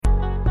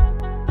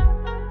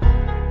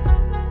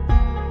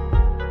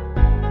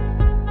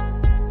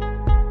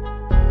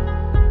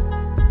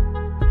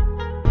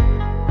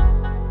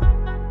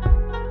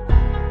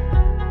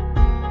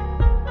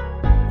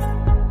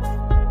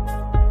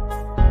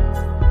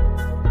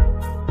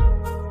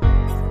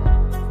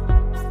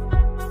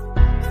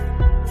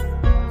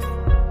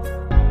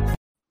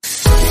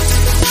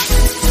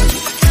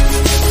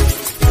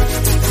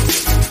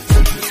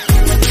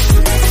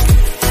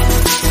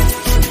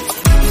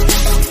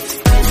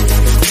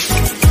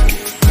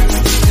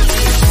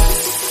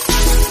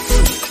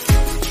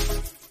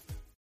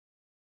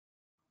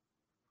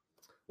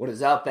What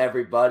is up,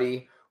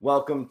 everybody?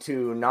 Welcome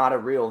to Not a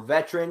Real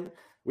Veteran.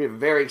 We have a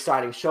very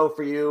exciting show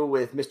for you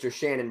with Mr.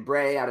 Shannon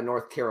Bray out of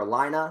North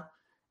Carolina.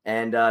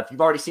 And if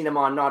you've already seen him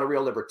on Not a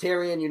Real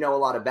Libertarian, you know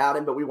a lot about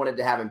him, but we wanted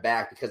to have him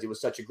back because he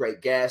was such a great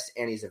guest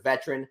and he's a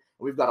veteran.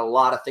 We've got a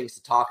lot of things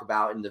to talk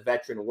about in the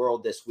veteran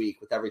world this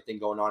week with everything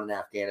going on in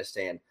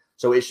Afghanistan.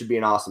 So it should be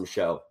an awesome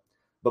show.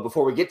 But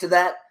before we get to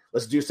that,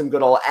 let's do some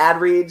good old ad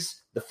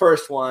reads. The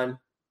first one,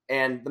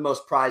 and the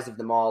most prized of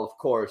them all, of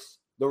course,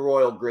 The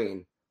Royal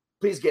Green.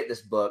 Please get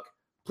this book.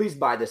 Please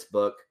buy this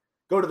book.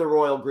 Go to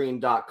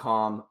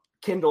theroyalgreen.com,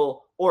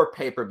 Kindle or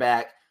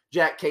paperback.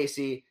 Jack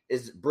Casey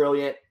is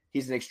brilliant.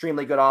 He's an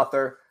extremely good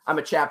author. I'm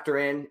a chapter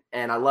in,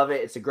 and I love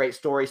it. It's a great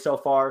story so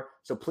far.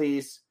 So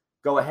please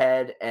go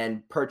ahead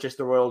and purchase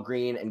The Royal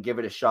Green and give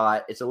it a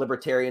shot. It's a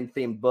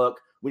libertarian-themed book.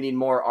 We need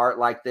more art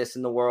like this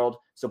in the world.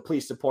 So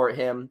please support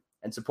him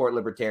and support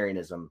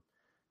libertarianism.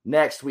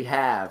 Next, we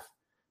have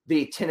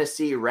the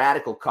Tennessee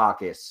Radical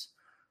Caucus.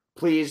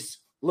 Please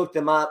look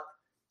them up.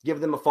 Give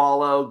them a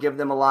follow, give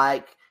them a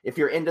like. If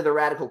you're into the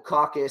Radical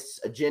Caucus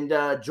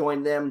agenda,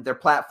 join them. Their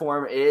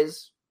platform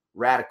is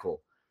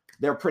radical.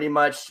 They're pretty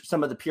much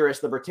some of the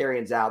purest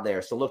libertarians out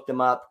there. So look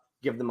them up,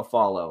 give them a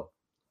follow.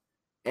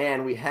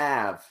 And we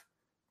have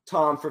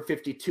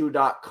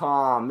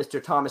TomFor52.com,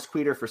 Mr. Thomas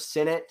Queter for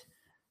Senate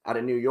out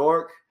of New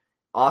York.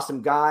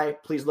 Awesome guy.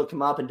 Please look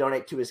him up and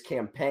donate to his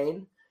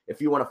campaign.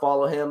 If you want to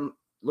follow him,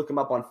 look him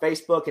up on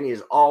Facebook. And he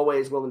is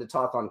always willing to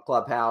talk on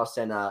Clubhouse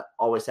and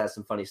always has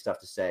some funny stuff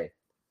to say.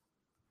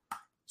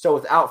 So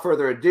without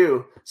further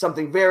ado,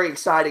 something very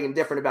exciting and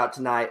different about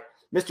tonight.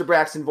 Mr.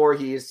 Braxton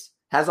Voorhees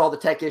has all the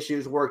tech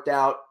issues worked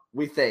out,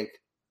 we think.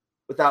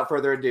 Without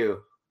further ado,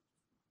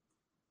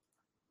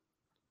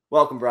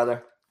 welcome,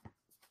 brother.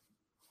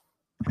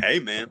 Hey,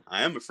 man,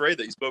 I am afraid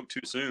that you spoke too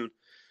soon.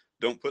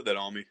 Don't put that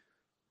on me.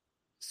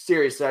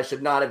 Seriously, I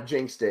should not have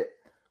jinxed it.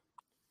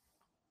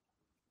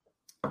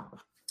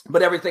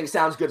 But everything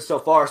sounds good so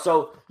far.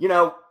 So,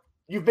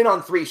 you've been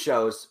on 3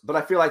 shows, but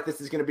I feel like this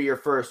is going to be your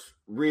first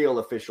real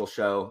official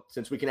show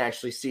since we can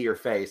actually see your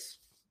face.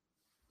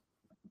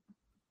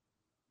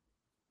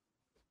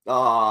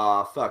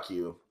 Aw, fuck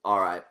you. All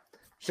right.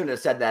 Shouldn't have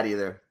said that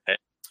either. Hey.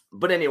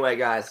 But anyway,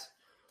 guys,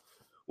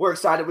 we're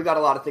excited. We got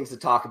a lot of things to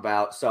talk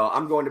about. So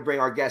I'm going to bring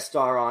our guest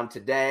star on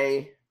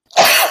today,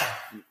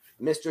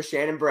 Mr.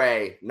 Shannon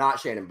Bray, not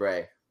Shannon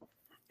Bray.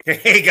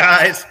 Hey,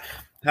 guys.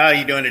 How are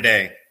you doing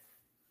today?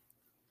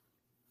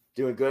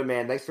 Doing good,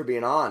 man. Thanks for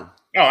being on.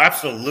 Oh,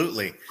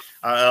 absolutely.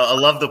 I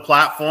love the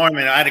platform,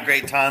 and I had a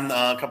great time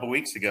a couple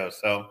weeks ago,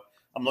 so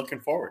I'm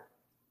looking forward.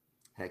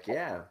 Heck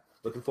yeah.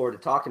 Looking forward to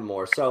talking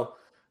more. So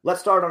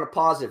let's start on a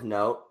positive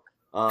note.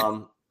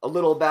 A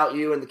little about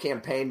you and the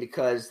campaign,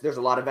 because there's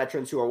a lot of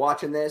veterans who are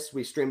watching this.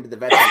 We streamed to the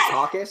Veteran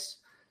Caucus,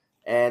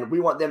 and we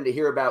want them to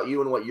hear about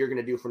you and what you're going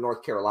to do for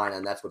North Carolina,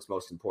 and that's what's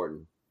most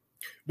important.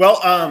 Well,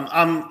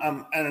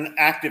 I'm an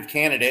active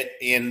candidate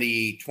in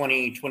the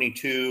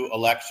 2022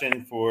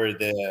 election for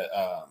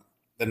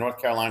the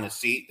North Carolina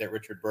seat that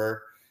Richard Burr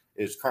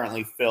is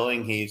currently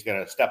filling. He's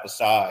going to step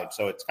aside,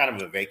 so it's kind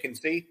of a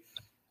vacancy.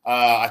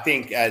 I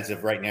think as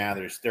of right now,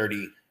 there's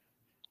 30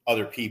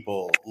 other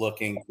people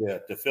looking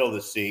to fill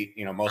the seat,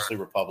 mostly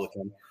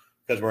Republican,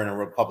 because we're in a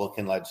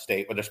Republican-led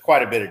state, but there's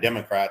quite a bit of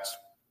Democrats.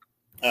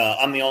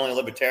 I'm the only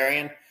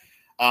libertarian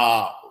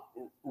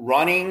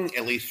running,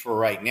 at least for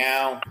right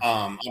now.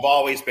 I've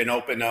always been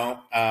open, though,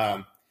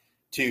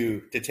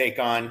 to take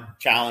on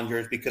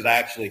challengers, because I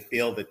actually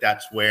feel that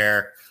that's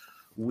where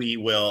we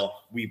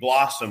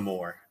blossom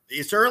more.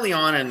 It's early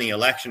on in the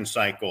election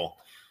cycle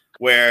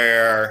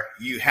where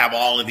you have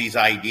all of these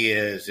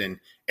ideas and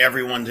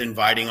everyone's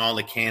inviting all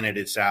the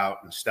candidates out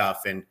and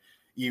stuff, and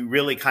you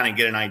really kind of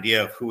get an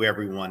idea of who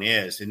everyone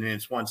is. And then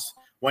it's once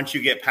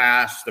you get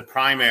past the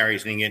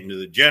primaries and you get into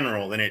the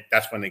general, then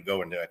that's when they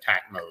go into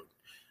attack mode,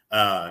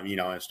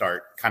 and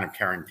start kind of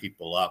tearing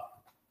people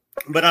up.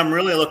 But I'm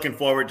really looking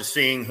forward to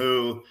seeing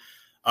who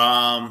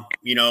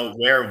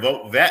where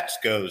Vote Vets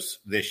goes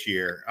this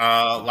year.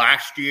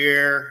 Last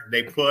year,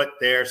 they put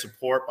their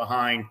support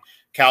behind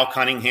Cal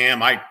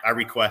Cunningham. I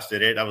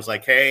requested it. I was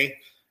like, hey,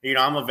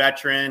 I'm a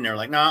veteran. They're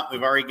like, no,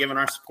 we've already given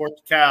our support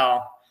to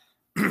Cal.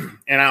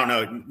 And I don't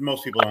know,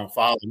 most people don't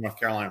follow North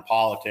Carolina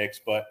politics,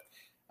 but,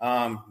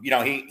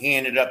 he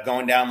ended up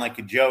going down like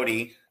a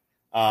Jody,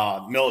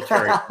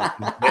 military,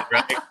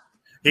 right?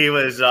 He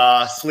was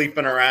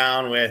sleeping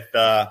around with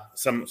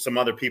some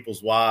other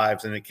people's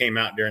wives, and it came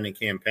out during the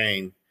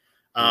campaign.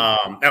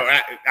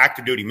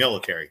 Active duty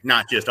military,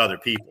 not just other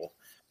people.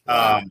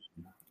 Wow.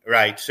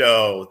 Right.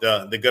 So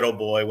the good old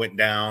boy went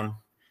down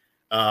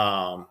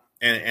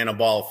in a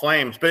ball of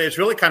flames. But it's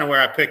really kind of where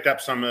I picked up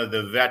some of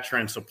the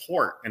veteran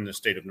support in the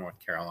state of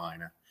North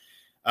Carolina.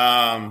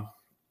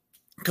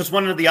 Because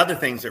one of the other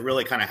things that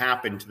really kind of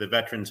happened to the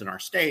veterans in our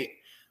state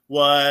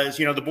was,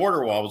 the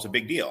border wall was a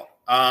big deal.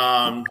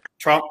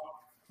 Trump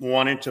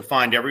wanted to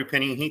find every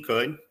penny he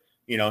could,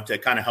 to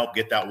kind of help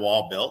get that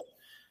wall built.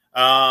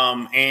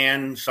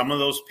 And some of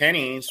those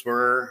pennies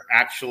were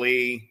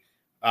actually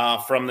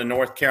from the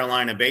North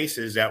Carolina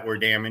bases that were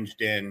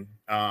damaged in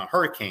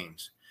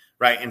hurricanes.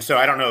 right? And so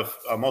I don't know if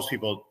most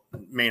people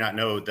may not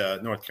know the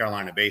North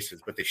Carolina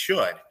bases, but they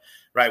should,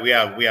 right? We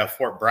have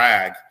Fort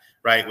Bragg,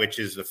 right, which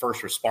is the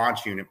first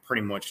response unit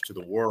pretty much to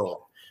the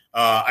world.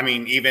 I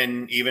mean,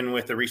 even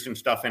with the recent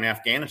stuff in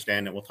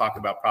Afghanistan that we'll talk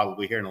about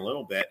probably here in a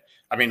little bit,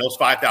 I mean, those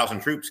 5,000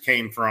 troops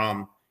came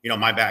from,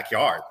 my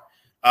backyard.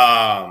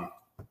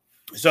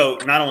 So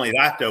not only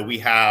that, though, we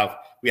have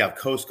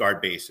Coast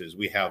Guard bases,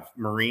 we have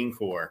Marine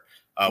Corps,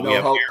 we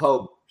have Air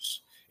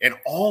Force, and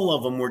all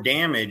of them were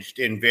damaged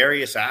in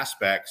various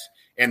aspects.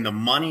 And the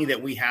money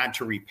that we had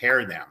to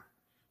repair them,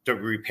 to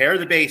repair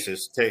the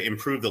bases, to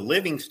improve the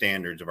living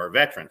standards of our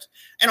veterans,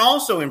 and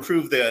also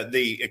improve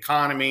the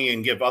economy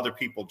and give other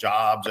people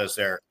jobs as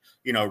they're,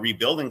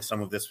 rebuilding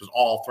some of this, was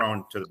all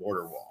thrown to the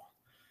border wall.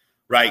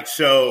 Right.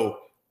 So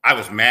I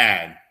was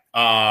mad.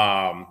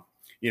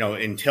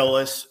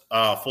 Antilles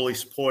fully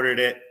supported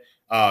it.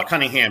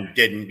 Cunningham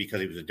didn't because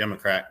he was a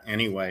Democrat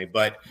anyway.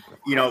 But,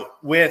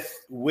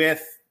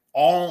 with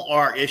all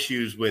our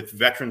issues with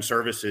veteran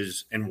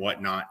services and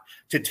whatnot,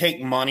 to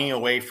take money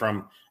away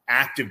from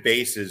active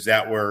bases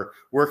that were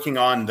working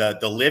on the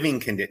living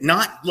condition.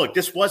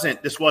 This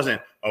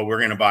wasn't, oh, we're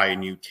going to buy a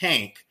new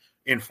tank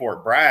in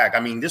Fort Bragg. I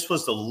mean, this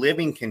was the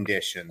living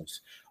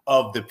conditions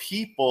of the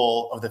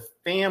people, of the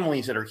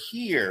families that are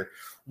here,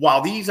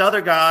 while these other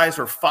guys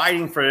are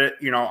fighting for,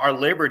 our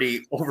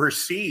liberty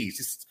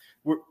overseas.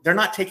 They're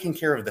not taking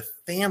care of the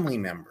family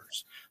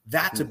members.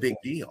 That's a big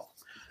deal.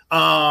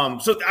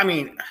 So, I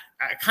mean,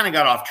 I kind of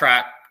got off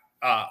track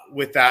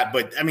with that,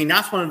 but I mean,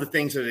 that's one of the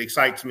things that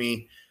excites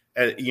me,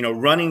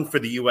 running for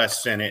the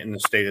U.S. Senate in the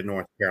state of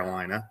North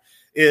Carolina,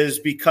 is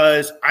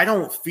because I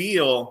don't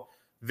feel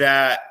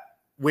that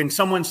when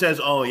someone says,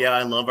 oh yeah,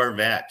 I love our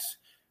vets,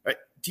 right?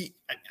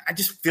 I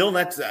just feel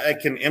that's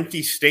like an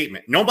empty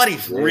statement.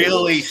 Nobody's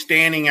really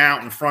standing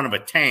out in front of a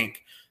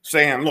tank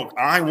saying, look,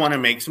 I want to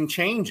make some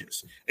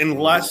changes,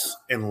 unless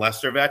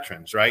they're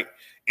veterans, right?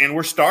 And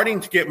we're starting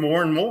to get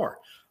more and more.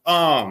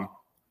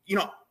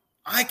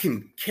 I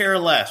can care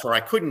less, or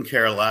I couldn't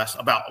care less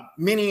about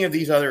many of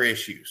these other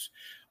issues.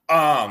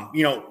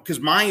 Because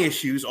my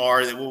issues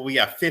are that we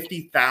have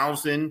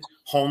 50,000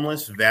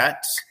 homeless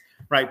vets,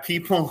 right?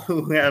 People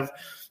who have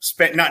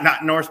spent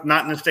not in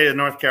the state of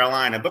North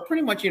Carolina, but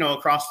pretty much,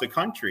 across the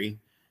country.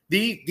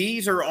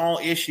 These are all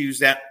issues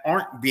that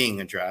aren't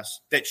being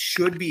addressed, that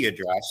should be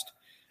addressed.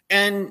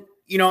 And,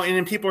 and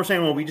then people are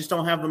saying, well, we just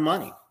don't have the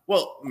money.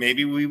 Well,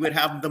 maybe we would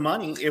have the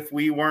money if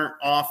we weren't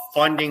off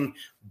funding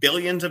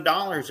billions of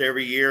dollars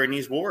every year in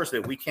these wars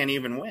that we can't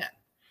even win.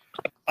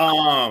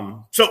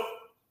 So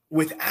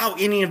without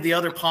any of the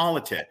other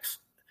politics,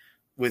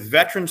 with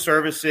veteran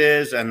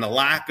services and the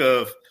lack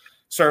of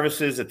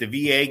services that the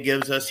VA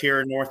gives us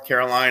here in North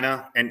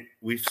Carolina, and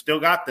we've still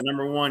got the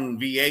number one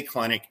VA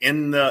clinic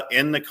in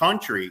the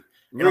country.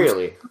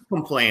 Really?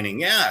 Complaining,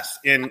 yes,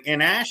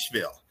 in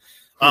Asheville.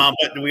 But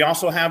we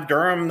also have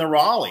Durham, the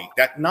Raleigh.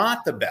 That's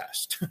not the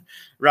best,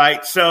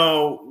 right?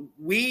 So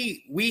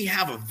we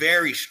have a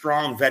very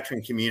strong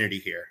veteran community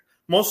here,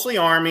 mostly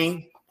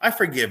Army. I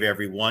forgive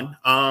everyone,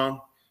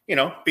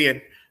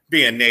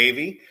 being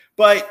Navy,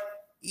 but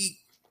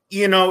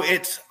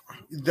it's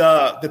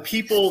the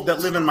people that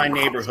live in my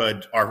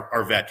neighborhood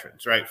are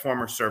veterans, right?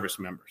 Former service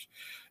members.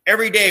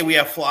 Every day we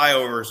have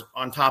flyovers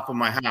on top of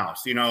my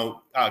house,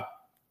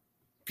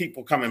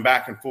 people coming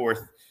back and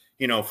forth,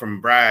 from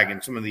Bragg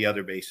and some of the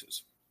other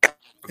bases.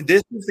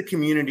 This is the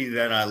community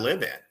that I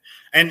live in.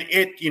 And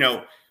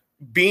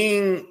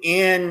being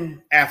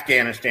in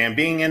Afghanistan,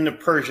 being in the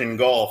Persian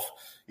Gulf,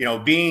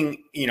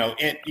 being,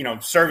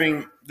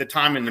 serving the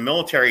time in the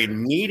military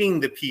and meeting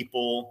the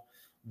people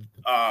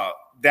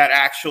that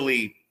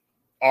actually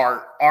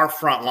are our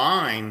front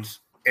lines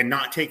and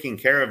not taking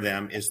care of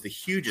them is the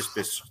hugest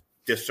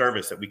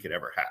disservice that we could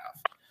ever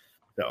have.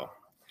 So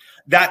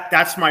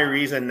that's my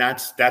reason.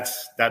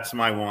 That's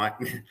my want.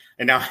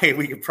 And now, hey,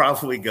 we could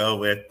probably go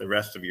with the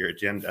rest of your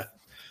agenda.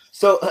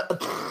 So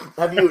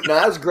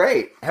that was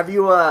great. Have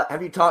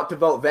you talked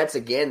about vets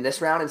again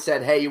this round and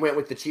said, hey, you went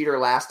with the cheater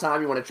last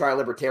time, you want to try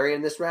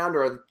libertarian this round,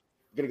 or are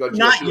you going to go?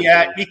 Not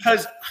yet,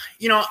 because,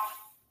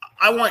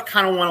 I want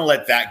to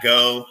let that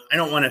go. I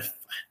don't want to,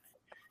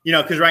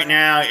 because right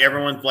now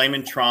everyone's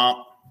blaming Trump.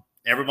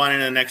 Everyone in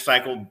the next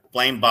cycle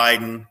blame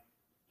Biden.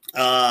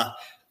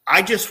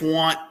 I just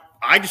want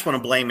to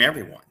blame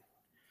everyone.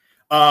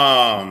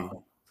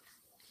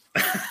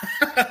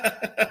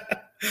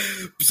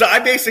 So I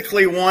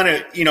basically want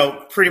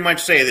to, pretty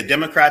much say the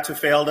Democrats have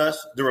failed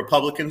us, the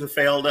Republicans have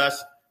failed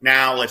us.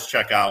 Now let's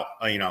check out,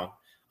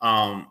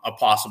 a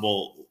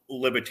possible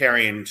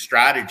libertarian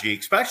strategy,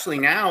 especially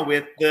now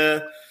with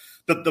the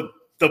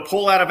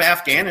pull out of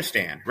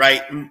Afghanistan,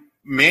 right?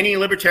 Many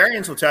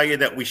libertarians will tell you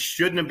that we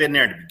shouldn't have been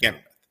there to begin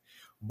with,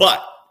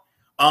 but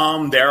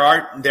there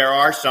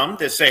are some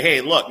that say,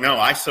 hey, look, no,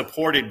 I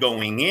supported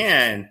going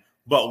in,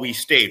 but we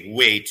stayed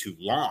way too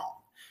long,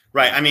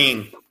 right? I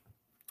mean,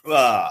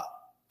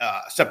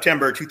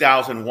 September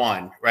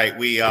 2001, right?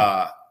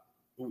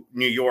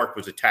 New York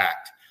was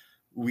attacked.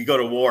 We go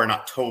to war in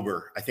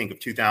October, I think, of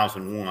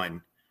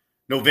 2001.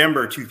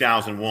 November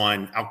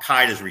 2001, Al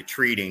Qaeda's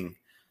retreating.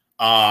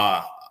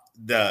 The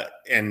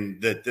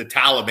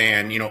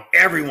Taliban,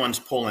 everyone's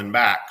pulling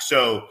back.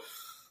 So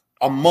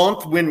a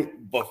month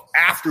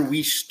after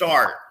we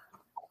start,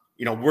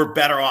 we're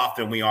better off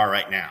than we are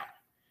right now.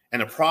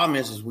 And the problem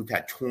is we've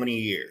had 20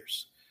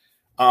 years.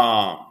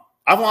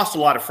 I've lost a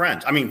lot of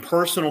friends. I mean,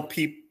 personal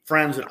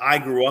friends that I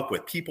grew up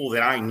with, people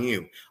that I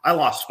knew. I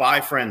lost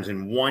 5 friends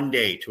in one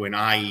day to an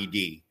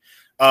IED.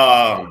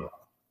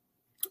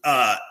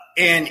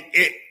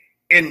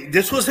 And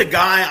this was a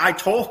guy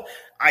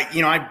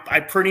I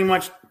pretty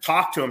much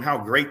talked to him how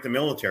great the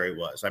military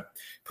was. I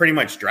pretty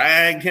much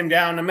dragged him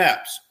down to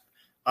MEPS.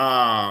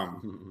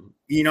 And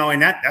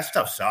that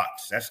stuff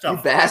sucks. That stuff.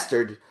 You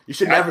bastard. You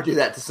should never do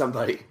that to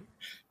somebody.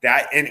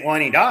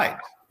 When he died,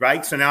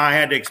 right? So now I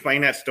had to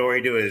explain that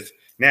story to his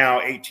now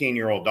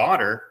 18-year-old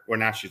daughter, or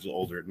now she's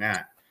older than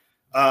that.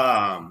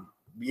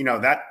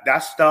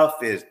 That stuff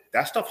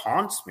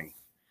haunts me,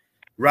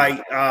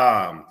 right?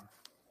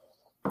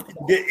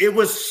 It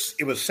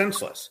was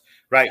senseless,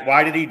 right?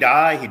 Why did he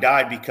die? He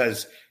died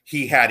because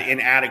he had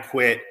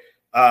inadequate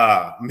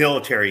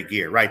military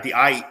gear, right? The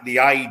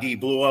IED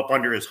blew up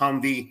under his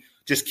Humvee,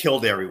 just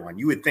killed everyone.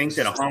 You would think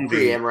that a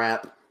Humvee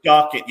MRAP.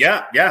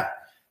 Yeah.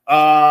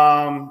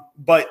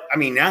 But I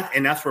mean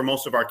that's where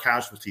most of our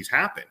casualties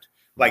happened.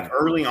 Like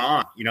early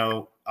on,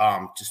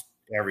 just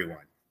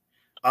everyone.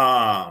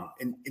 I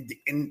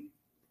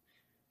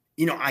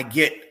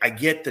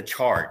get the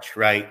charge,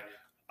 right?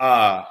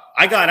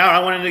 I got out. I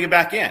wanted to get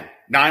back in.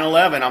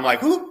 9/11. I'm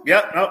like,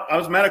 I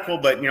was medical,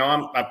 but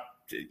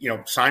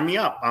sign me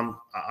up.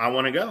 I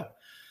want to go.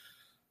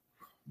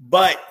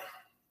 But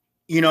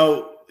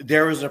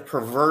there was a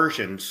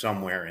perversion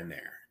somewhere in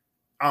there,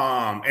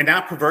 and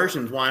that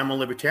perversion is why I'm a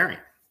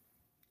libertarian,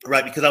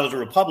 right? Because I was a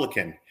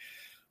Republican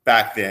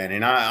back then,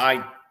 and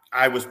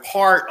I was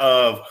part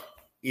of,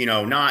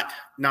 not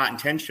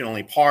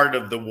intentionally part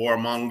of the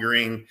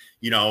warmongering.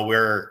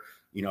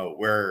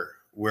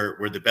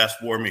 We're the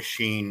best war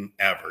machine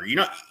ever.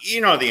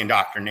 The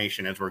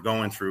indoctrination as we're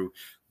going through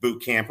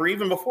boot camp, or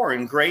even before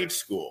in grade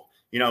school.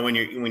 When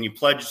you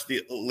pledge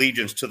the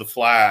allegiance to the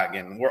flag,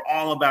 and we're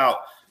all about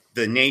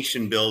the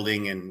nation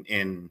building,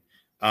 and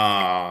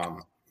as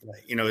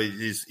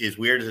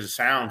weird as it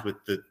sounds, with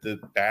the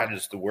bad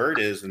as the word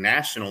is, the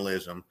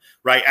nationalism,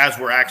 right? As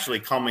we're actually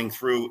coming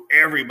through,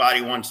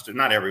 everybody wants to,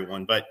 not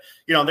everyone, but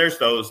there's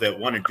those that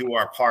want to do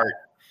our part.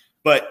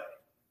 But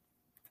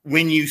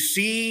when you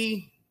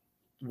see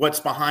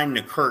what's behind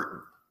the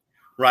curtain,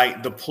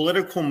 right? The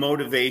political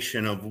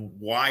motivation of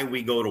why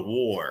we go to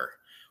war,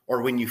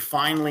 or when you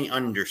finally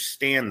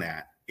understand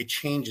that, it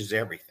changes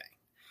everything.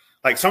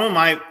 Like some of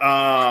my,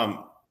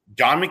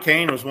 John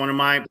McCain was one of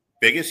my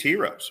biggest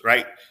heroes,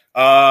 right?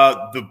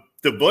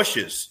 The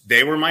Bushes,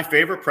 they were my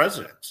favorite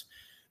presidents.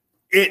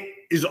 It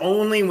is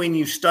only when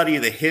you study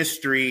the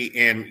history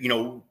and,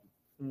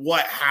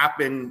 what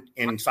happened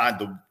inside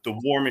the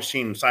war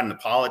machine, inside the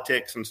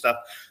politics and stuff,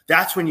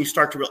 that's when you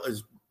start to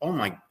realize, oh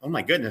my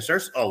goodness,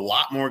 there's a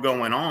lot more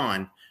going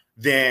on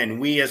than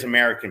we as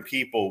American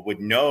people would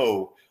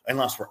know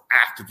unless we're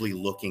actively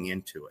looking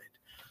into it.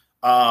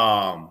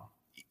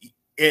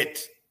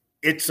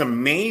 It's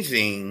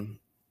amazing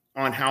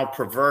on how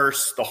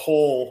perverse the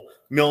whole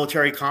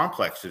military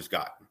complex has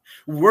gotten.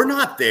 We're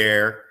not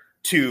there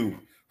to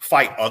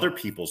fight other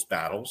people's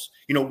battles.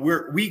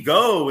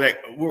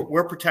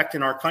 We're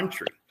protecting our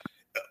country.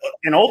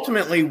 And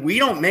ultimately, we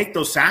don't make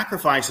those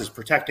sacrifices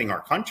protecting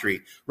our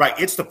country, right?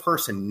 It's the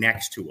person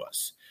next to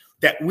us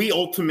that we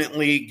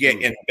ultimately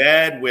get in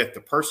bed with the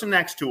person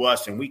next to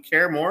us, and we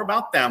care more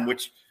about them,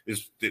 which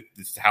is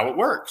how it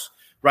works,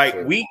 right?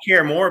 Sure. We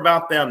care more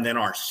about them than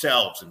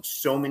ourselves in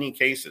so many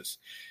cases.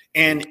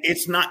 And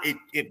it's not,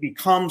 it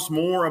becomes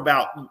more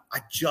about, I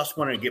just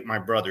want to get my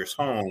brothers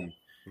home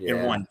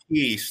in one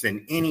piece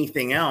than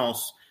anything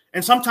else.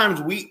 And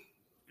sometimes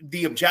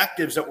the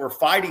objectives that we're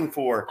fighting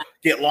for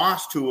get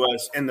lost to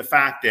us, and the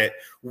fact that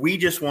we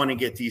just want to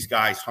get these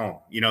guys home.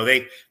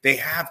 They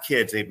have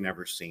kids they've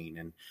never seen.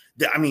 And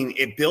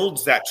it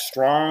builds that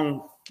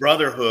strong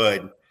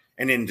brotherhood,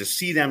 and then to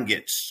see them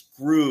get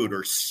screwed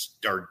or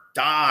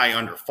die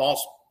under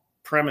false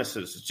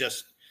premises,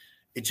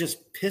 it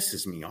just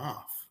pisses me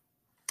off.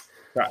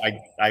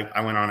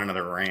 I went on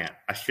another rant.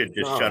 I should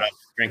just shut up,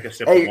 drink a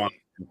sip of wine.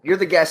 You're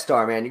the guest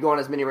star, man. You go on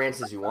as many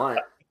rants as you want.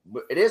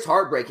 But it is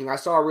heartbreaking. I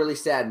saw a really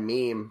sad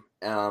meme,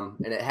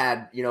 and it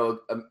had, a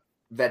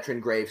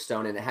veteran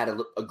gravestone, and it had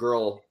a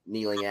girl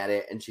kneeling at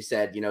it, and she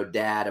said,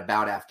 Dad,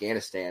 about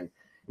Afghanistan.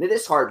 And it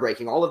is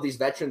heartbreaking. All of these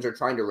veterans are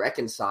trying to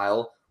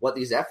reconcile what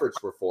these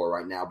efforts were for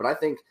right now. But I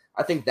think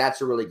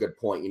that's a really good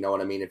point. You know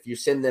what I mean? If you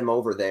send them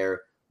over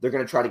there, they're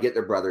going to try to get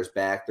their brothers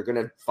back. They're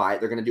going to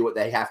fight. They're going to do what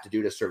they have to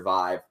do to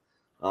survive.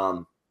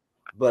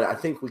 But I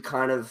think we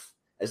kind of,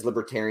 as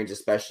libertarians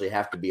especially,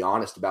 have to be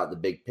honest about the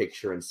big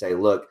picture and say,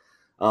 look,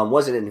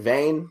 was it in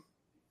vain?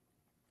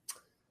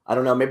 I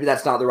don't know. Maybe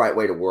that's not the right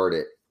way to word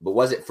it. But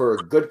was it for a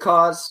good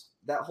cause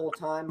that whole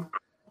time?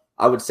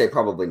 I would say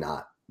probably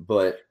not.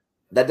 But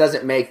that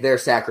doesn't make their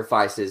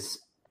sacrifices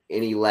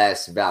any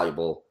less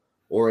valuable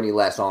or any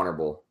less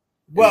honorable.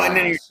 Well, and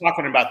then you're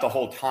talking about the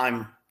whole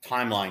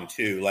timeline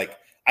too. Like,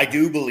 I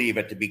do believe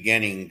at the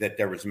beginning that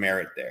there was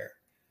merit there.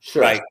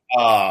 Sure. Right.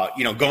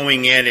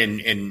 Going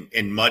in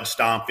and mud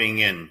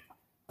stomping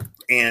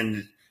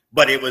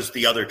but it was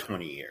the other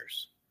 20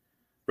 years.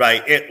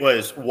 Right. It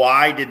was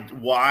why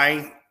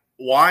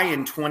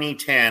in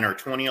 2010 or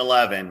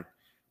 2011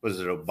 was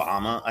it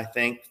Obama, I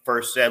think,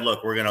 first said,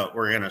 look, we're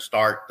gonna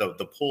start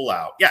the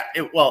pullout. Yeah,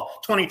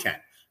 2010.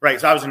 Right.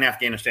 So I was in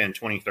Afghanistan in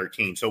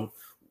 2013. So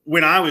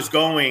when I was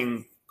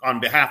going on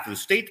behalf of the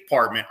State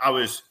Department, I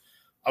was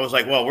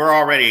like, well, we're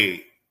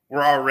already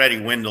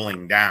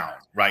dwindling down,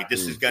 right?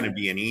 This is going to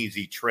be an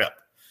easy trip.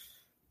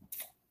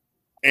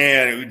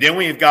 And then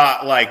we've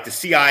got like the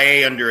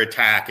CIA under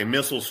attack and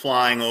missiles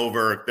flying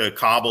over the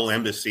Kabul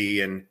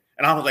embassy. And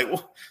I was like,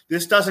 well,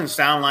 this doesn't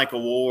sound like a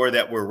war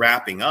that we're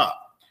wrapping up.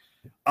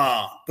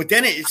 But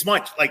then it's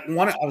much like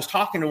I was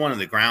talking to one of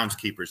the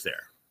groundskeepers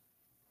there,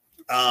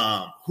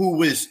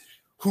 who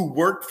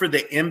worked for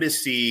the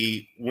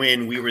embassy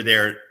when we were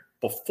there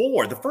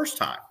before the first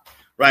time,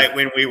 right?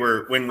 When we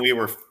were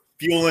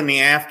fueling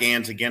the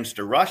Afghans against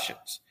the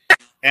Russians.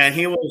 And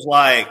he was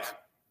like,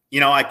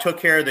 I took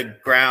care of the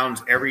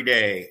grounds every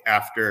day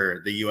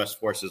after the U.S.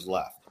 forces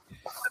left.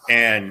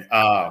 And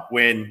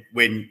when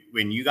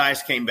you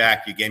guys came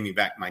back, you gave me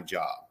back my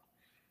job.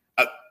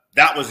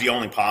 That was the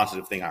only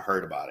positive thing I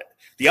heard about it.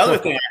 The other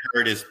thing I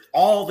heard is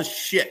all the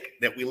shit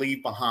that we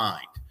leave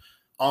behind,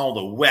 all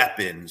the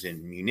weapons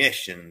and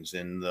munitions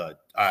and the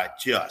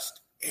just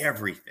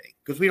everything.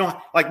 Because we don't,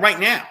 like right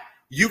now,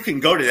 you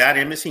can go to that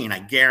embassy and I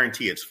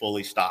guarantee it's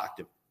fully stocked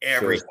of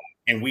everything. Sure.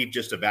 And we've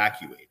just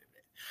evacuated it.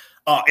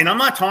 And I'm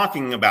not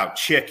talking about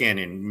chicken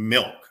and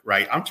milk,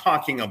 right? I'm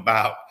talking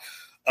about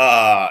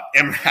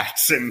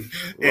MRAPs and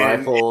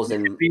rifles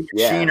and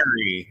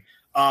machinery.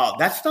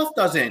 That stuff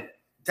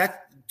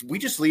we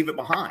just leave it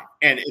behind.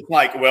 And it's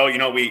like, well, we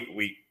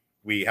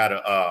had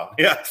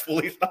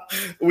fully stocked.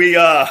 We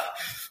had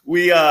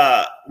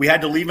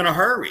to leave in a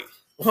hurry.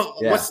 Well,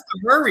 what's the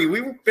hurry?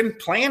 We've been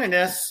planning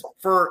this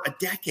for a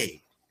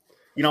decade.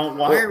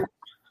 Why?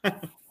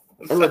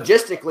 And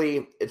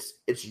logistically,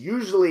 it's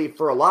usually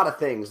for a lot of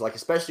things, like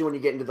especially when you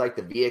get into like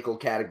the vehicle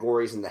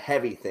categories and the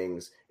heavy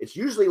things, it's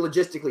usually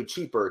logistically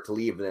cheaper to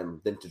leave them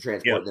than to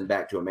transport them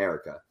back to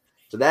America.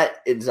 So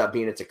that ends up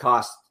being it's a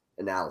cost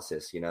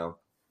analysis,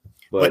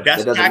 But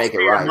that's that doesn't make it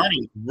right.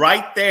 Money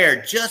right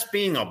there, just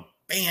being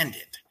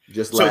abandoned.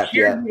 Just so left,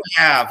 here we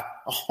have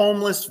a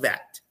homeless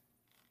vet,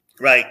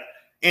 right?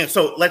 And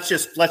so let's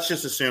just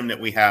assume that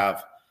we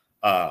have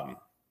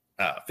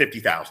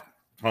 50,000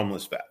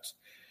 homeless vets.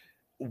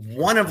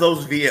 One of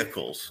those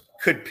vehicles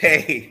could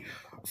pay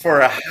for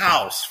a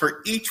house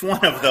for each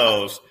one of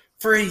those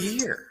for a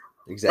year.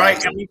 Exactly.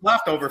 Right? And we've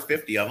left over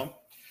 50 of them.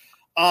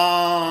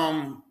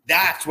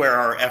 That's where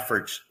our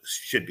efforts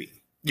should be.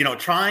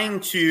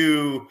 Trying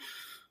to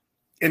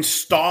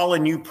install a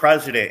new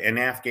president in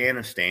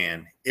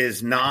Afghanistan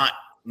is not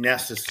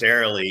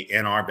necessarily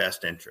in our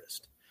best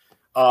interest.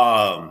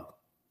 I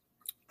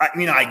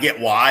get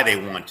why they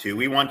want to.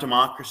 We want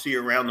democracy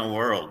around the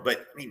world,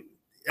 but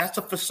that's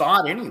a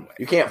facade anyway.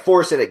 You can't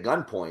force it at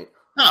gunpoint.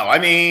 No,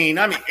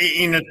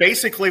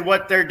 basically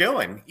what they're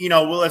doing.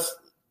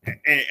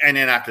 And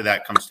then after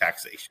that comes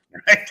taxation,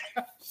 right?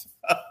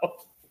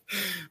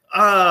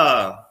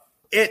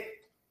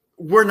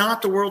 We're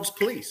not the world's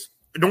police,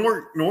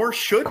 nor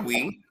should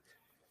we.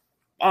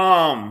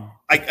 I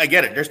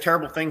get it. There's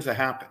terrible things that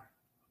happen.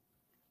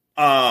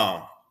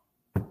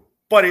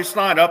 But it's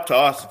not up to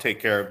us to take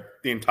care of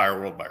the entire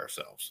world by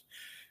ourselves,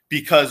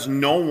 because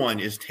no one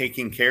is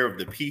taking care of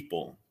the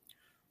people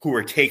who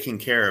are taking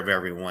care of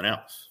everyone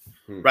else,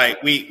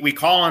 right? We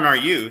call on our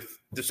youth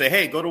to say,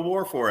 hey, go to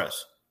war for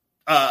us.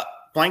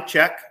 Blank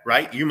check,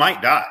 right? You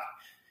might die.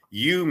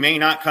 You may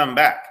not come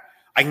back.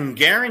 I can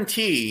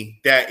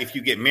guarantee that if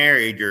you get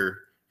married, your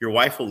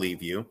wife will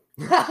leave you.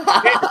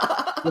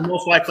 Will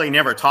most likely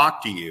never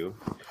talk to you.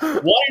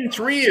 1 in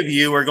 3 of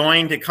you are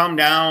going to come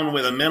down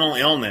with a mental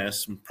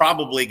illness,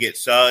 probably get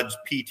SUDS,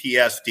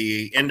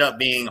 PTSD, end up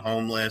being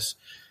homeless.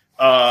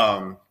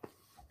 But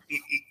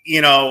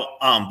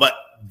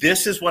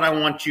this is what I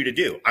want you to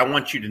do. I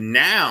want you to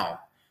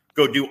now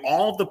go do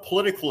all the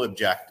political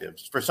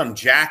objectives for some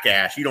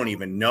jackass you don't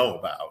even know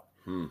about.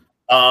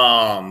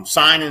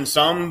 Signing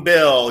some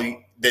bill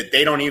that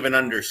they don't even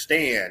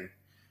understand.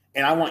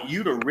 And I want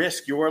you to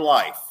risk your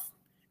life.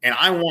 And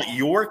I want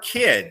your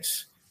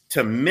kids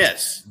to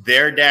miss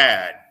their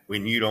dad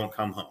when you don't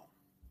come home.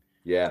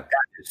 Yeah.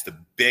 That is the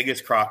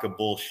biggest crock of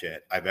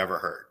bullshit I've ever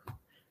heard.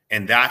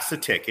 And that's the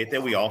ticket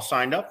that we all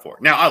signed up for.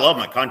 Now, I love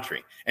my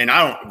country, and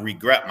I don't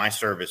regret my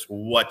service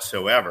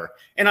whatsoever.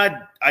 And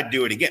I'd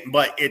do it again.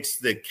 But it's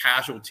the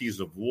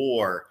casualties of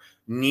war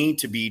need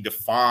to be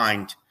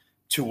defined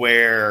to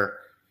where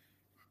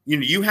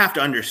you have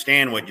to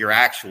understand what you're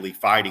actually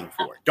fighting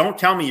for. Don't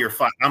tell me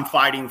I'm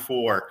fighting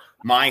for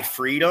my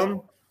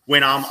freedom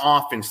when I'm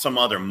off in some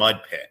other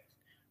mud pit,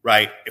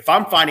 right? If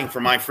I'm fighting for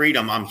my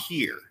freedom, I'm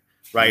here,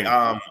 right?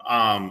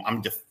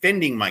 I'm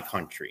defending my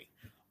country.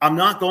 I'm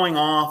not going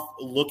off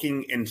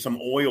looking in some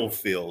oil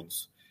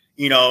fields,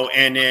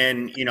 and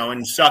then,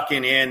 and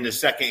sucking in the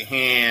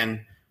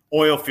secondhand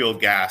oil field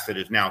gas that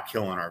is now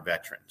killing our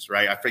veterans,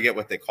 right? I forget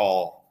what they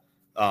call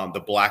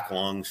the black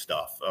lung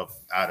stuff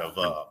out of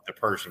the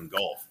Persian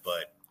Gulf,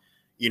 but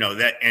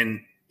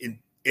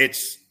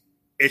it's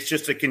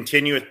just a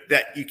continuous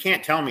that you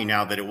can't tell me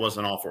now that it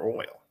wasn't all for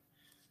oil.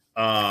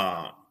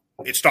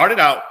 It started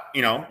out,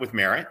 with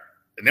merit,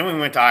 and then we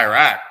went to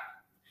Iraq.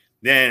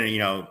 Then, we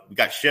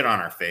got shit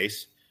on our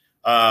face.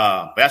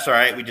 But that's all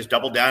right. We just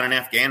doubled down in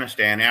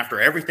Afghanistan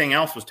after everything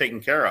else was taken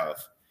care of.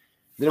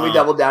 Then we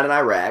doubled down in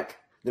Iraq.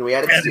 Then we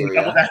added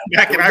Syria. We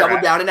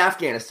doubled down in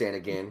Afghanistan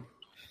again.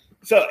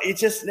 So it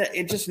just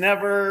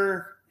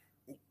never,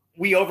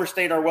 we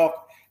overstayed our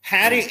welcome.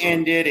 Had it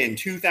ended in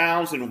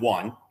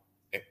 2001,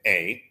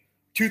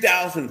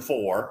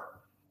 2004,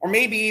 or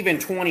maybe even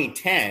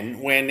 2010,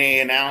 when they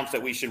announced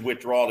that we should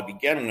withdraw to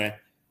begin with,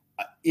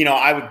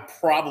 I would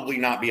probably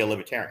not be a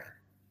libertarian.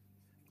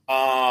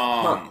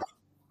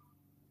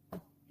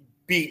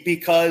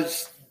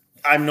 Because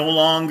I'm no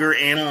longer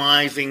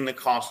analyzing the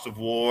cost of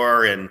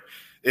war and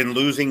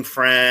losing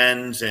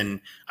friends.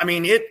 And I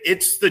mean,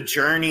 it's the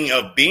journey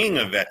of being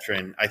a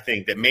veteran, I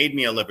think, that made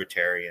me a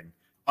libertarian,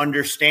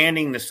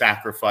 understanding the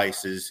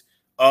sacrifices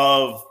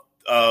of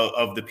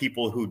the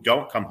people who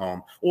don't come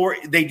home, or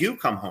they do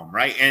come home,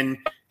 right? And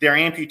they're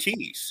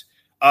amputees,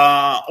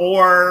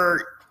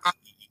 or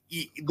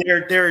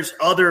there's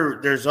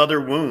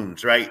other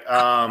wounds, right?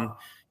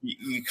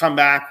 You come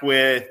back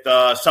with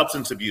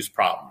substance abuse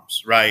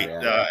problems, right?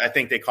 Yeah. I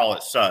think they call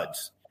it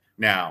SUDS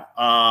now.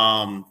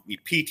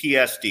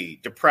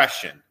 PTSD,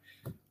 depression.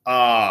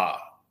 The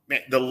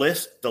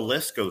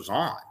list goes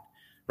on,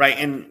 right?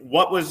 And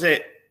what was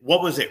it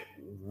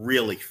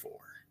really for,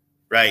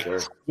 right?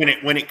 Sure.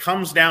 When it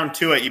comes down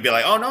to it, you'd be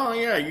like, oh no,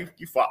 yeah, you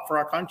fought for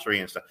our country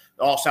and stuff.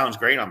 It all sounds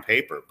great on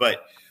paper,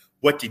 but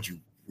what did you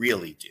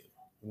really do?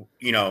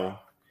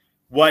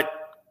 What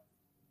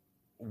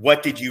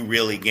did you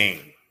really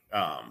gain?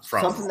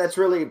 From something that's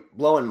really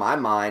blowing my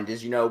mind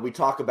is, we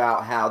talk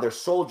about how there's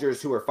soldiers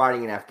who are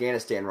fighting in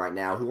Afghanistan right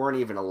now who weren't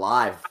even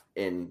alive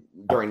during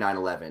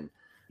 9/11.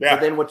 Yeah.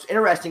 But then what's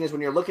interesting is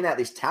when you're looking at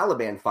these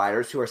Taliban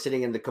fighters who are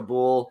sitting in the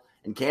Kabul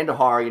and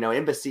Kandahar,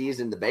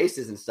 embassies and the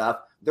bases and stuff,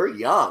 they're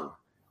young.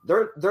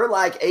 They're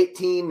like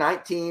 18,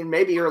 19,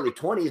 maybe early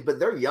 20s, but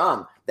they're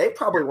young. They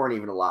probably weren't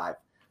even alive.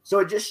 So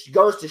it just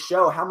goes to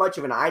show how much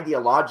of an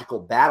ideological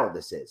battle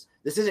this is.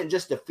 This isn't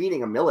just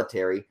defeating a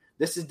military.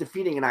 This is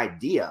defeating an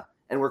idea,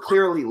 and we're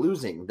clearly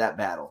losing that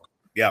battle.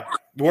 Yeah,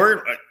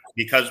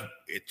 because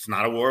it's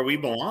not a war we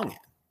belong in.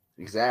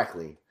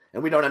 Exactly,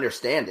 and we don't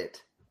understand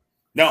it.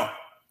 No,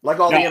 like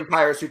all the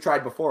empires who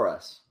tried before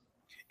us.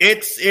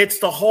 It's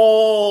the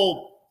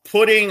whole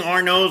putting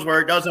our nose where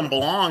it doesn't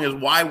belong is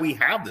why we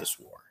have this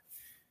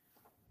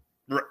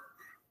war.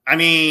 I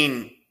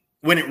mean,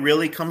 when it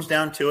really comes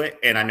down to it,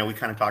 and I know we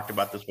kind of talked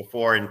about this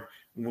before, and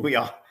we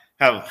all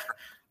have,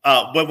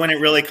 but when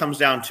it really comes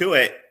down to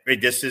it,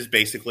 this is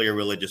basically a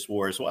religious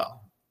war as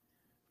well.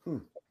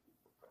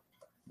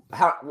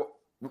 How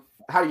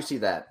do you see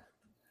that?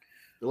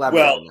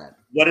 Elaborate on that.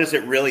 What is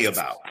it really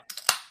about?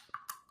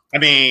 I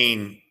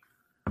mean,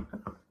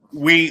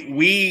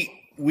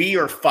 we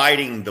are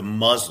fighting the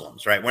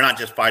Muslims, right? We're not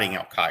just fighting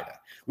Al Qaeda.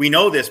 We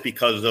know this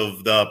because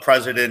of the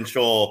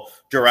presidential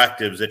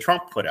directives that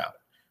Trump put out,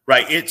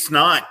 right? It's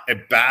not a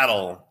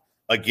battle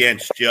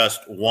against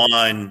just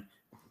one.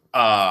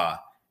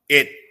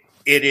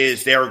 It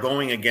is they're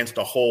going against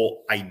a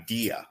whole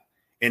idea.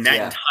 And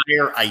that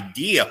entire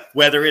idea,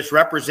 whether it's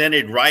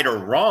represented right or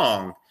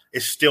wrong,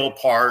 is still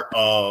part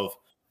of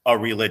a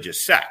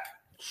religious sect,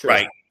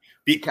 right?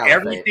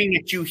 Everything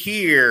that you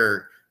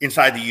hear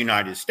inside the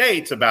United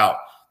States about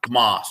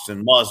mosques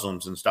and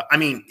Muslims and stuff, I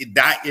mean,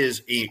 that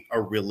is a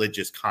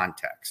religious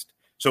context.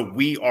 So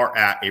we are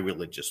at a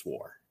religious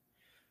war.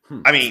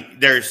 I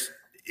mean,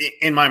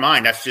 in my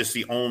mind, that's just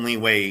the only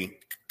way.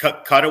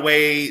 Cut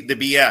away the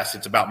BS.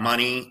 It's about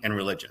money and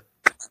religion.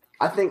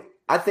 I think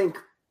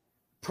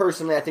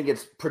personally, I think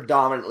it's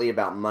predominantly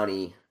about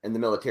money in the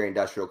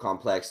military-industrial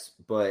complex,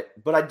 but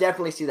I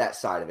definitely see that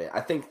side of it. I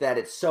think that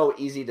it's so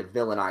easy to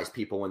villainize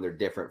people when they're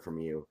different from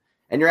you.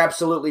 And you're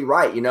absolutely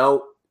right.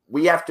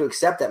 We have to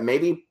accept that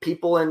maybe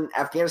people in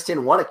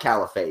Afghanistan want a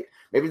caliphate.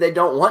 Maybe they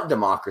don't want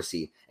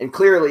democracy. And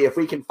clearly, if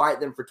we can fight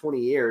them for 20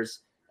 years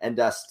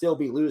and still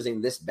be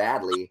losing this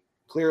badly,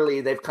 clearly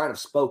they've kind of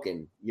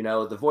spoken.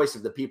 The voice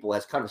of the people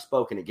has kind of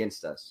spoken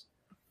against us.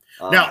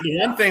 Now, the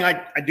one thing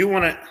I do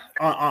want to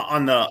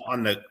on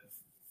the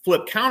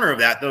flip counter of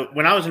that, though,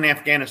 when I was in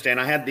Afghanistan,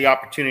 I had the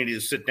opportunity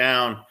to sit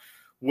down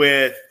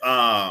with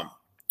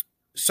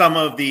some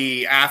of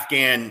the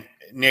Afghan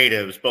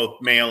natives,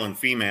 both male and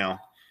female,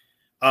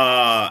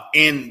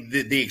 and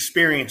the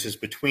experiences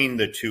between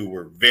the two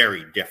were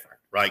very different.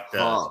 Right,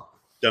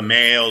 the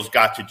males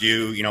got to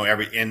do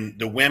and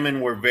the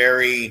women were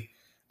very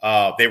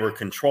they were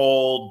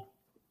controlled.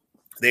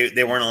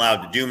 They weren't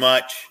allowed to do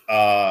much,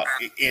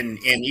 in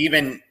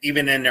even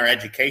in their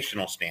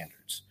educational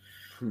standards.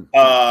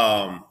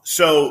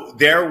 So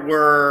there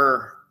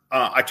were,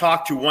 I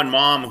talked to one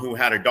mom who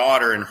had a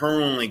daughter, and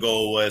her only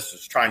goal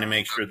was trying to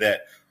make sure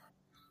that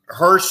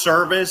her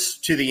service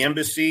to the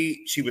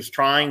embassy, she was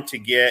trying to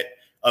get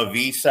a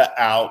visa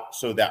out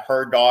so that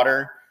her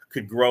daughter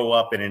could grow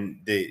up in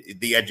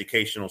the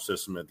educational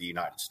system of the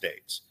United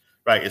States,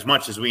 right? As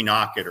much as we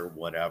knock it or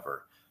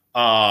whatever.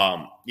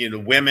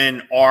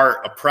 Women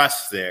are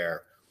oppressed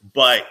there,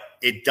 but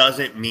it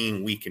doesn't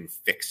mean we can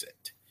fix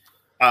it.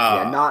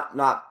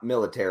 Not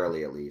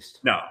militarily, at least.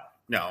 No.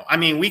 I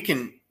mean, we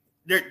can.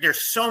 There's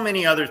so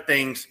many other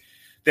things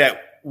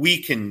that we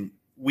can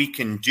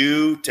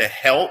do to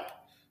help,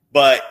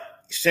 but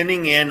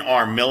sending in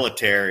our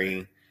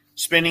military,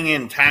 spending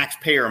in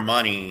taxpayer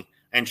money,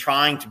 and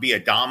trying to be a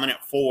dominant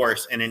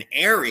force in an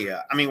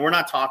area. I mean, we're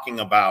not talking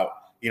about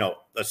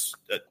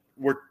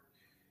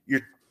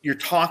you're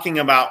talking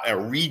about a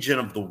region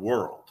of the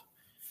world.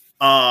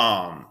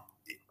 I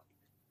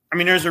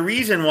mean, there's a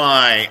reason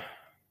why,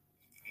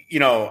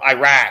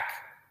 Iraq,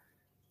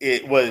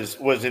 it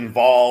was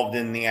involved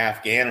in the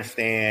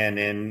Afghanistan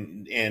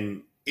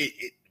and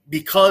it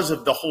because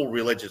of the whole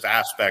religious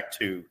aspect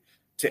to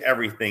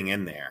everything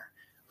in there.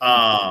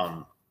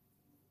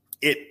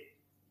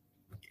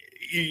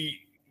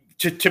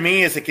 To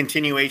me is a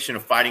continuation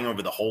of fighting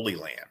over the Holy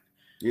Land.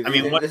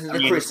 This is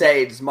the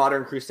Crusades,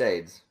 modern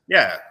Crusades.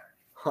 Yeah.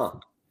 Huh.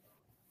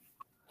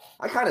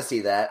 I kind of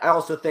see that. I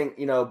also think,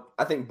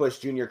 I think Bush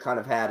Jr. kind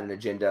of had an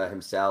agenda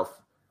himself.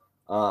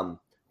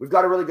 We've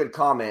got a really good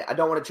comment. I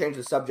don't want to change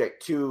the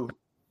subject too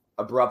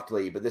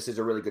abruptly, but this is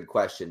a really good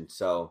question.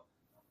 So,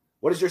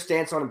 what is your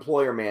stance on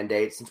employer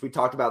mandates? Since we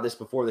talked about this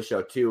before the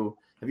show too,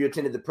 have you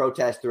attended the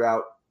protests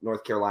throughout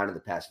North Carolina the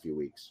past few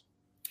weeks?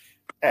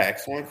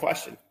 Excellent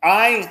question.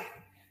 I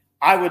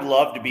would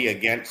love to be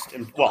against,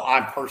 well,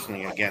 I'm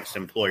personally against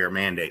employer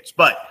mandates,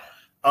 but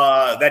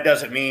that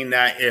doesn't mean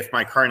that if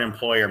my current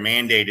employer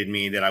mandated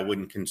me that I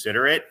wouldn't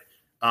consider it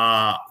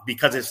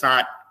because it's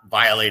not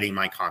violating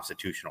my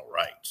constitutional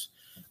rights.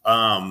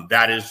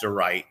 That is the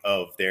right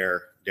of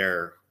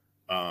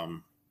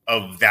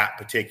of that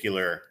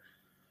particular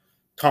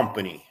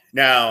company.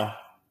 Now,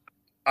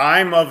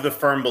 I'm of the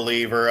firm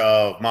believer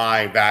of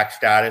my vax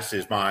status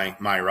is my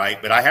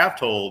right, but I have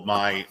told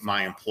my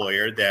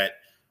employer that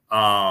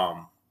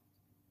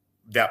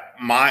that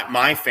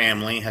my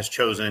family has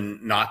chosen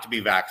not to be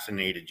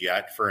vaccinated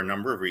yet for a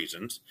number of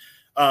reasons.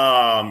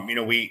 I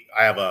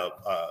have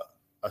a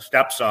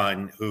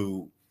stepson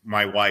who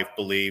my wife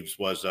believes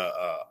was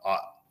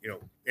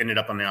ended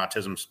up on the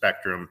autism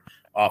spectrum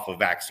off of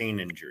vaccine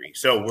injury.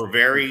 So we're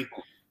very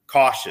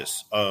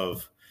cautious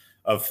of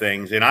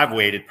things, and I've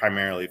waited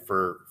primarily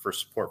for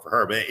support for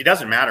her, but it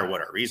doesn't matter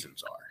what our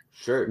reasons are.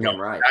 Sure,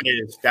 right.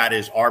 That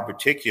is our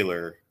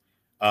particular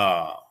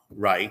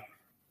right.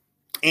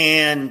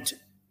 And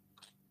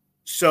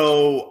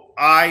so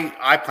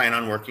I plan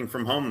on working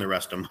from home the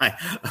rest of my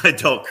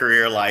adult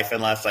career life,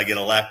 unless I get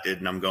elected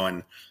and I'm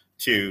going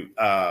to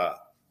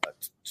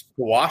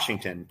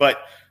Washington. But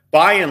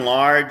by and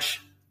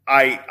large,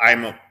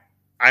 I'm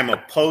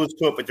opposed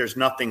to it, but there's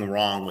nothing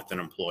wrong with an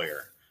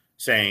employer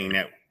saying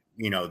that,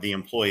 the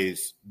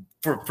employees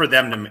for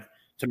them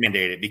to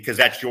mandate it, because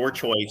that's your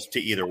choice to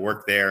either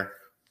work there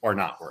or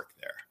not work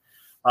there.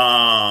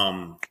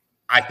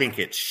 I think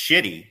it's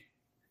shitty,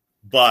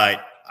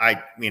 but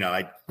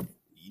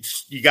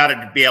you got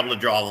to be able to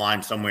draw a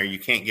line somewhere. You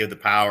can't give the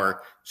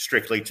power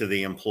strictly to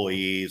the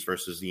employees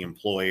versus the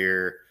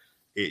employer.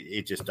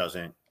 It just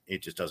doesn't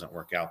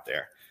work out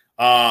there.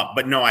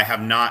 But no, I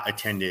have not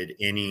attended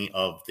any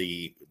of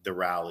the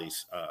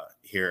rallies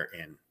here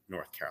in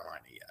North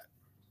Carolina yet.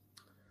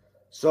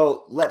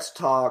 So let's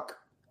talk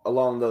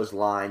along those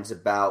lines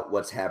about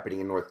what's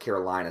happening in North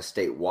Carolina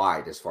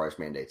statewide as far as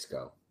mandates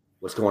go.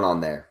 What's going on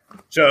there?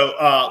 So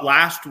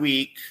last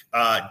week,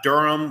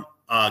 Durham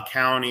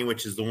County,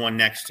 which is the one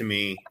next to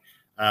me,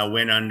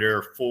 went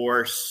under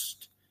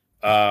forced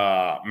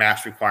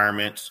mask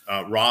requirements.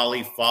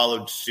 Raleigh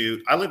followed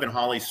suit. I live in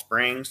Holly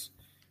Springs,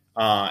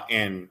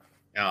 in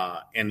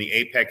the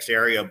Apex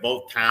area.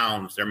 Both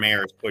towns, their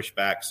mayors pushed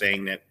back,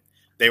 saying that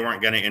they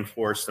weren't going to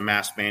enforce the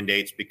mask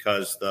mandates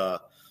because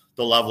the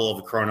level of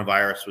the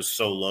coronavirus was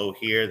so low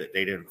here that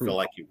they didn't feel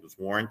like it was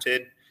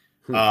warranted.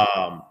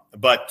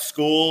 But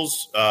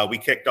schools, we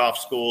kicked off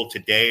school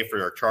today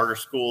for our charter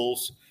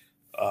schools.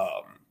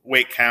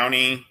 Wake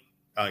County,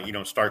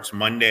 starts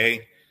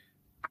Monday.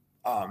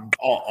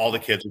 All the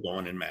kids are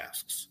going in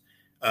masks.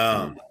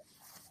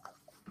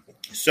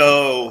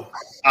 So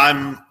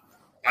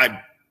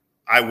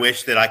I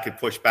wish that I could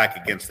push back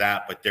against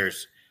that, but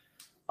there's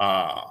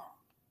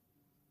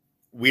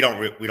we don't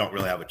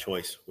really have a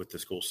choice with the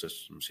school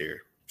systems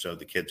here. So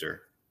the kids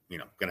are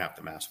going to have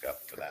to mask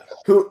up for that.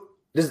 Do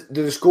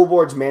the school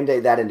boards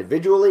mandate that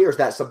individually, or is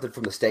that something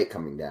from the state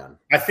coming down?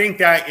 I think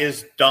that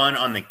is done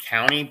on the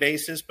county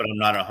basis, but I'm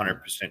not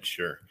 100%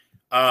 sure.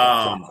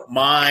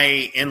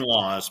 My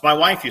in-laws, my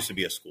wife used to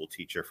be a school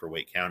teacher for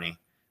Wake County,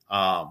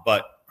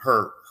 but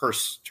her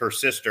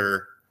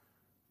sister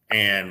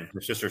and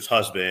my sister's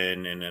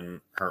husband, and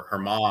then her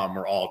mom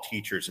were all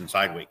teachers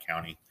inside Wake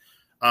County.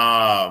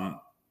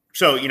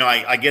 So,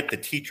 I get the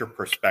teacher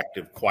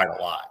perspective quite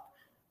a lot,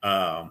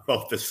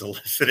 both the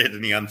solicited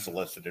and the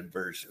unsolicited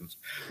versions.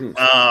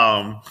 But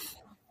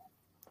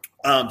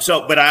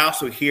I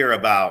also hear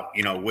about,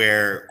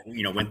 where,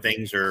 when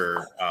things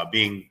are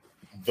being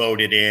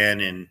voted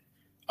in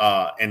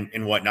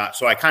and whatnot.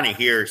 So I kind of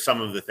hear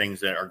some of the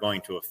things that are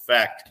going to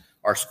affect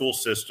our school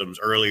systems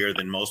earlier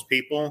than most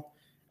people.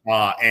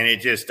 And it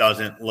just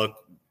doesn't look,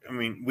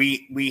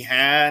 we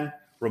had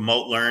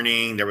remote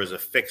learning. There was a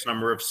fixed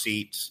number of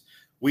seats.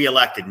 We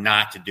elected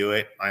not to do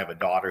it. I have a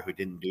daughter who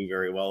didn't do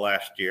very well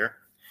last year.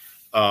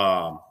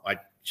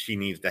 She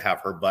needs to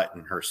have her butt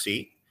in her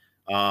seat.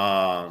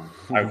 I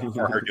would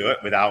prefer her do it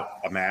without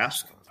a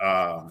mask.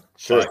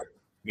 Sure. But,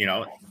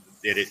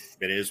 it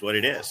is what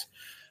it is.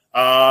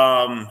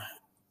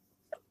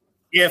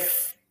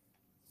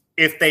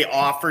 If they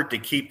offered to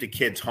keep the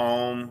kids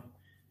home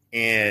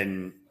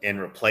in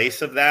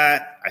replace of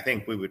that, I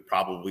think we would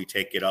probably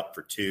take it up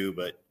for 2,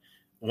 but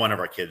one of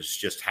our kids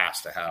just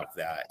has to have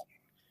that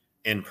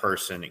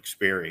in-person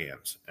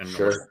experience and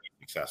be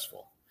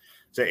successful.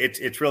 So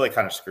it's really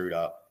kind of screwed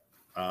up.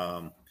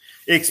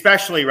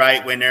 Especially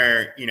right when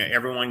they're,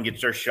 everyone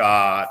gets their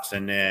shots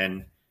and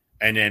then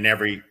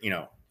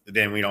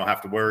then we don't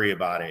have to worry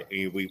about it.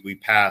 We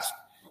passed,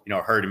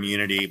 herd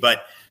immunity,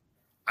 but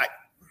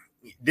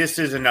this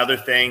is another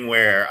thing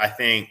where I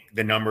think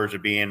the numbers are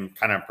being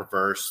kind of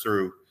perverse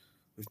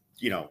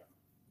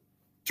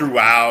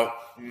throughout.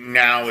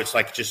 Now it's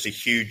like just a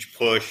huge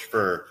push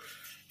for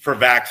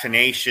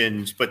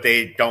vaccinations, but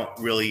they don't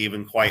really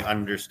even quite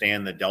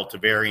understand the Delta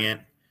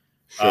variant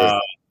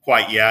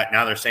quite yet.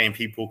 Now they're saying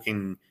people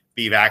can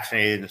be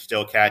vaccinated and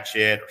still catch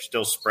it or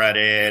still spread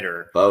it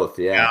or both.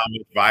 Yeah.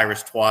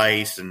 Virus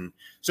twice. And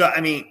so,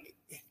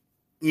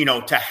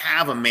 to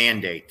have a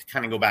mandate, to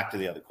kind of go back to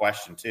the other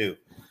question too,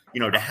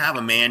 to have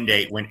a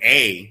mandate when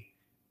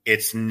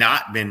it's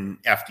not been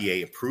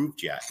FDA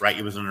approved yet, right?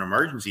 It was an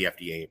emergency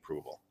FDA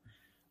approval,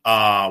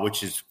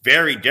 which is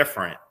very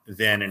different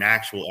than an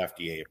actual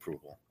FDA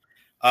approval.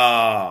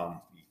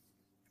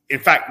 In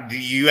fact, the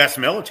U.S.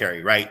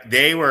 military, right?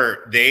 They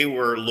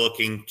were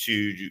looking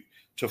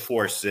to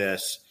force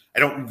this. I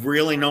don't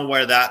really know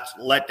where that's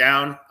let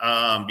down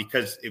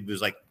because it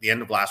was like the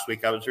end of last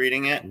week I was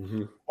reading it.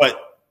 Mm-hmm. But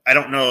I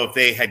don't know if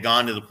they had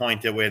gone to the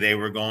point where they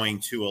were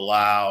going to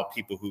allow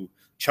people who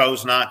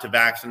chose not to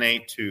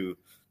vaccinate to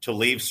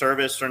leave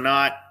service or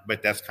not.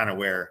 But that's kind of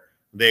where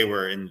they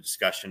were in the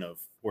discussion of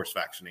forced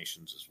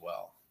vaccinations as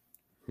well.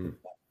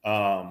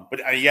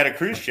 But you had a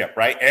cruise ship,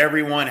 right?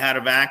 Everyone had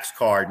a Vax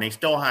card and they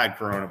still had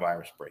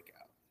coronavirus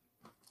breakout.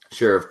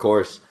 Sure, of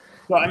course.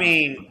 So,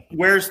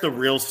 where's the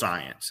real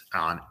science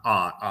on it?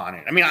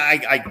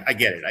 I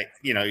get it.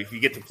 If you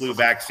get the flu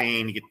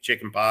vaccine, you get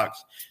chicken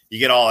pox, you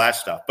get all that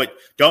stuff. But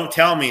don't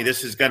tell me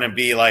this is going to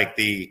be like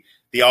the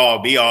all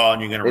be all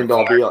and you're going to end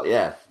all be all,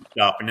 yeah.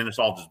 Stuff, and then it's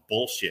all just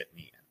bullshit in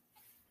the end.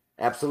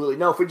 Absolutely.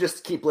 No, if we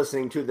just keep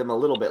listening to them a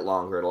little bit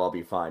longer, it'll all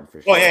be fine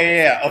for sure. Oh,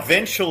 yeah.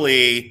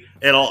 Eventually,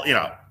 it'll,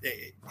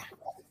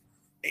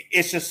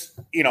 it's just,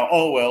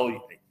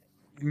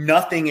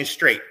 nothing is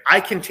straight.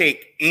 I can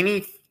take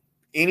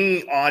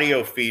any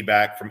audio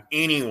feedback from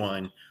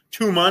anyone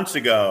 2 months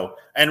ago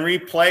and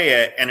replay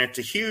it, and it's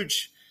a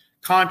huge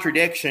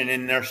contradiction,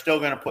 and they're still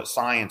going to put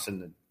science in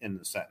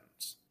the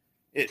sentence.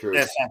 That's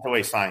not the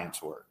way science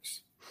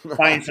works.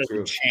 Science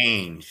doesn't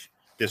change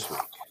this week.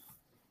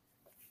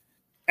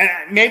 And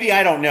maybe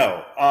I don't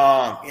know.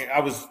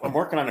 I'm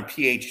working on a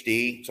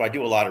PhD, so I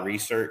do a lot of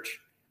research.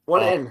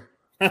 What in?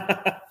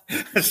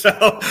 So,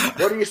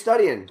 what are you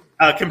studying?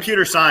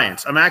 Computer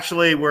science. I'm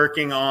actually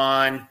working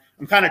on.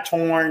 I'm kind of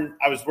torn.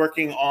 I was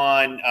working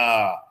on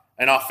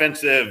an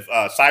offensive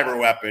cyber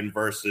weapon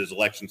versus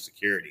election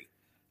security.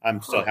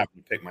 I'm still having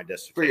to pick my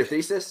dissertation. For your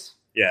thesis?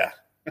 Yeah.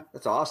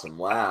 That's awesome.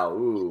 Wow.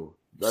 Ooh.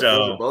 Those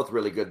are both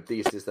really good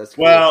theses. That's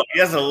cool. Well,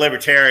 as a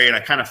libertarian, I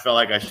kind of feel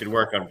like I should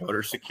work on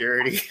voter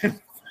security.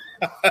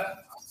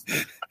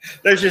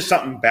 There's just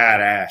something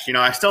badass.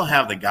 I still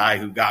have the guy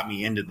who got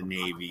me into the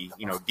Navy,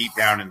 deep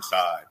down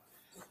inside.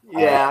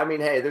 Yeah,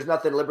 hey, there's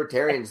nothing.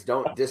 Libertarians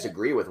don't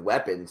disagree with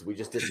weapons. We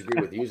just disagree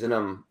with using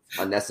them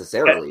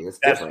unnecessarily.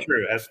 That's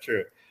true. That's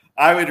true.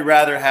 I would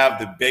rather have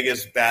the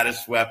biggest,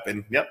 baddest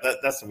weapon. Yep,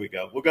 that's where we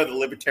go. We'll go the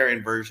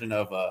libertarian version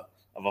of a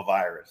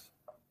virus.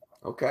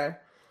 Okay.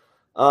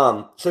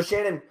 So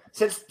Shannon,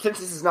 since this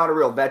is not a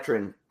real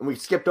veteran, and we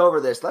skipped over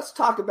this, let's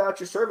talk about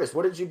your service.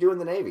 What did you do in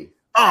the Navy?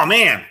 Oh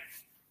man.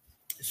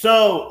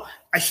 So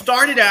I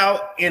started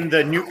out in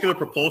the nuclear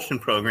propulsion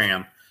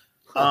program.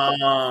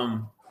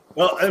 Well,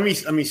 let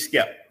me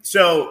skip.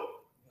 So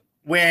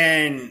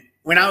when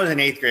I was in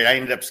 8th grade, I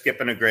ended up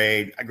skipping a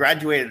grade. I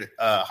graduated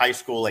high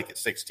school at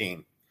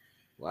 16.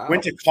 Wow.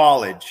 Went to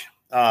college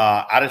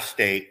out of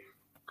state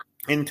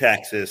in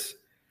Texas.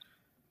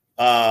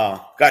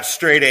 Got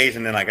straight A's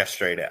and then I got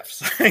straight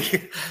F's.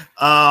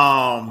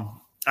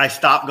 I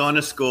stopped going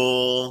to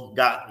school,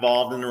 got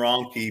involved in the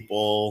wrong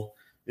people,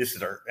 this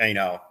is our,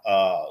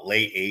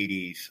 late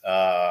 80s.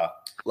 A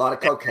lot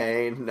of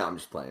cocaine. No, I'm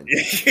just playing.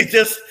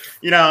 just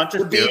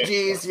the Bee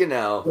Gees,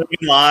 living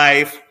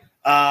life.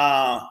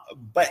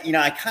 But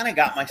I kind of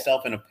got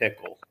myself in a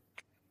pickle.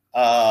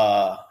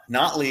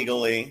 Not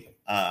legally.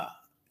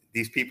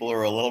 These people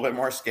are a little bit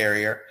more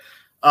scarier.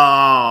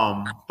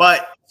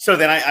 But so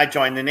then I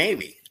joined the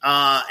Navy.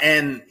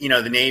 And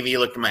the Navy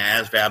looked at my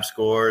ASVAB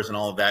scores and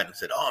all of that and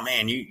said, "Oh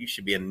man, you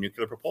should be in the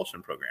nuclear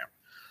propulsion program."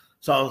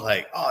 So I was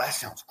like, "Oh, that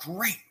sounds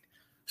great."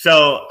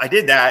 So I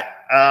did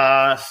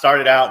that.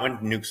 Started out, went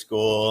to nuke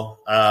school.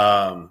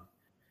 My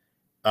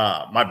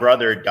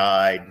brother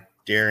died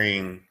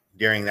during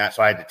that,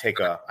 so I had to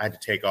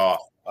take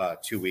off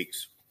 2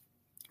 weeks.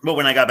 But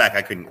when I got back,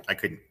 I couldn't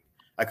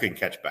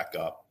catch back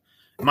up.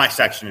 My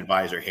section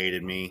advisor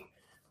hated me.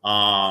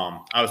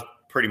 I was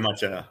pretty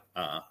much a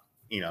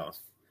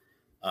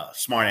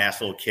smart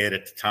ass little kid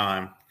at the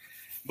time.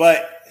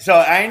 But so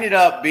I ended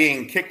up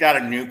being kicked out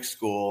of nuke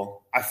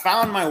school. I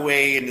found my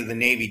way into the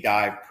Navy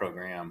dive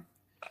program.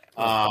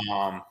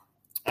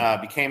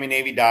 Became a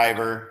Navy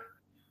diver,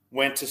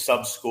 went to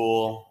sub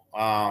school,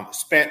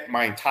 spent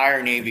my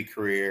entire Navy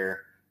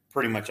career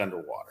pretty much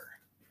underwater.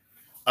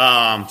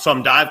 So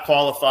I'm dive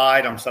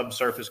qualified, I'm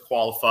subsurface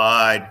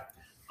qualified,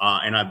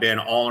 and I've been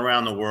all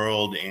around the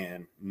world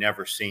and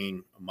never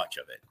seen much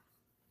of it.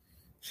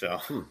 So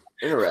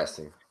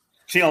interesting.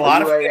 Seen a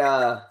lot are you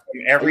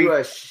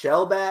a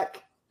shellback?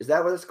 Is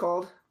that what it's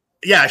called?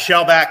 Yeah,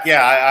 shellback.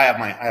 Yeah, I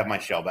have my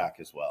shellback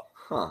as well.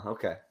 Huh.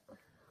 Okay.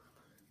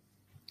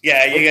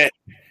 Yeah, you get,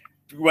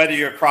 whether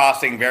you're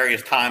crossing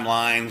various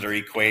timelines or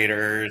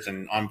equators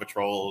and on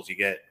patrols, you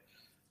get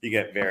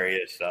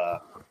various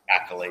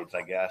accolades,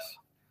 I guess.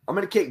 I'm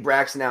going to kick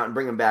Braxton out and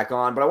bring him back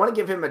on, but I want to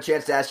give him a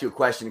chance to ask you a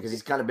question because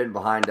he's kind of been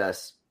behind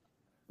us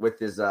with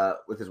his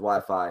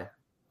Wi-Fi. Let's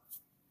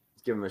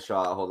give him a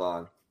shot. Hold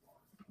on.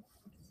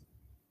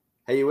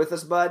 Hey, you with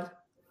us, bud?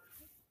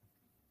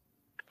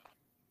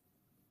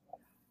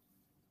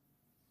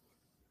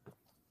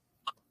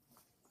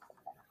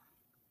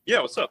 Yeah,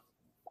 what's up?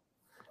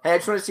 Hey, I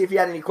just want to see if you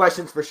had any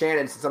questions for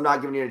Shannon since I'm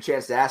not giving you a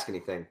chance to ask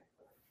anything.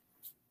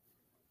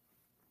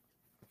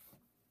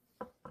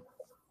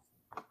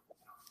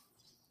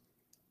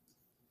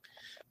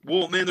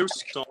 Well, man,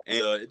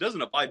 it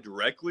doesn't apply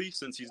directly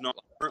since he's not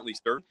currently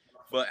serving.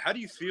 But how do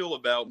you feel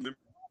about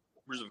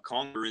members of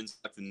Congress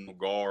in the National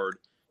Guard?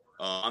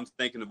 I'm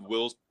thinking of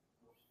Will's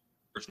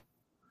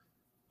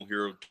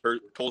hero,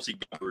 Tulsi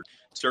Gabbard,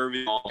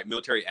 serving on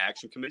military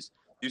action committees.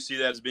 Do you see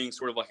that as being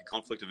sort of like a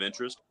conflict of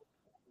interest?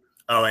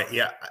 Oh,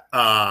 yeah.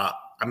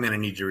 I'm going to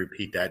need you to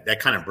repeat that. That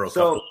kind of broke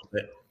up a little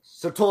bit.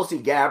 So Tulsi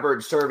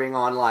Gabbard serving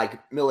on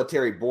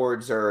military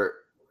boards so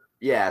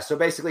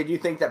basically, do you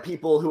think that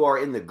people who are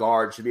in the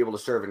Guard should be able to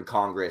serve in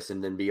Congress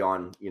and then be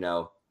on,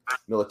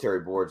 military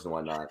boards and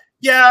whatnot?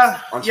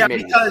 Yeah.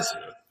 Because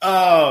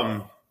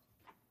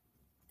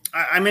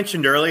I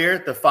mentioned earlier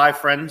the 5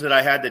 friends that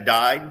I had that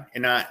died,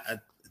 and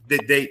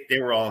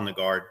they were all in the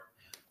Guard.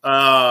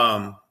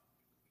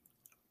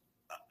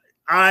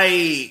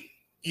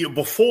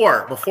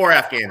 Before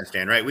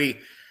Afghanistan, right? We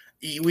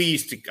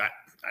used to, I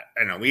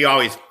don't know, we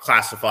always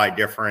classify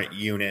different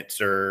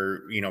units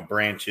or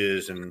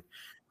branches and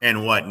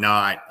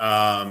whatnot.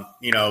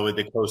 With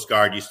the Coast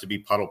Guard used to be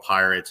puddle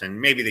pirates,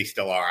 and maybe they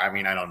still are. I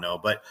mean, I don't know,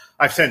 but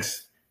I've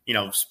since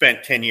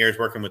spent 10 years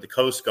working with the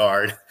Coast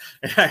Guard,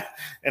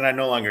 and I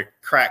no longer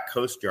crack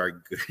Coast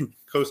Guard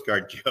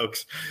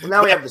jokes. Well,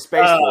 now we have the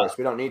Space Force.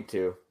 We don't need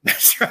to.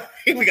 That's right.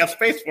 We got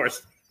Space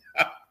Force.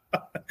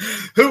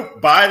 Who,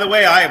 by the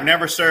way, I have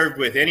never served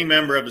with any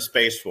member of the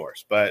Space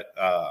Force, but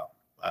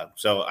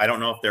so I don't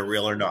know if they're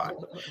real or not.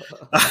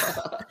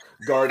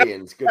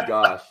 Guardians, good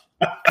gosh.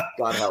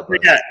 God help us.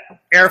 Yeah,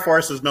 Air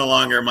Force is no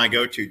longer my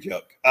go-to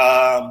joke.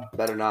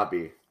 Better not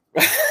be.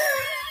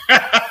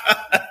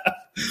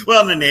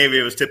 Well, in the Navy,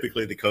 it was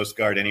typically the Coast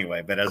Guard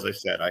anyway. But as I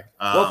said,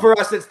 well, for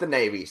us, it's the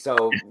Navy.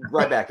 So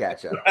right back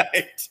at you.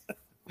 Right.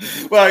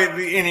 Well,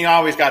 and you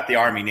always got the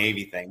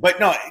Army-Navy thing. But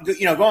no,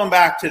 going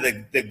back to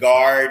the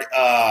Guard,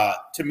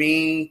 to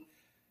me,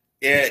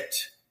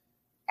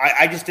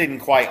 I just didn't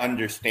quite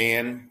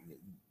understand.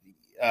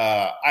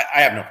 I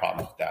have no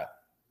problem with that.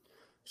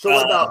 So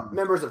what about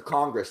members of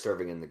Congress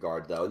serving in the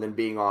Guard, though, and then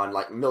being on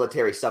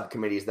military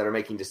subcommittees that are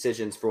making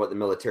decisions for what the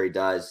military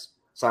does,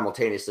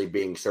 simultaneously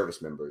being service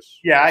members?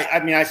 Yeah,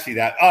 I see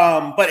that.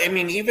 But I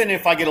mean, even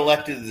if I get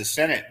elected to the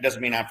Senate, it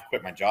doesn't mean I have to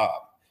quit my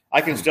job.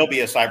 I can still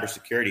be a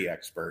cybersecurity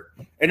expert.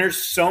 And there's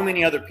so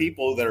many other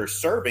people that are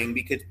serving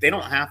because they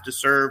don't have to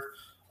serve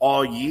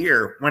all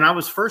year. When I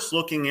was first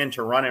looking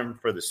into running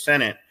for the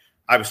Senate,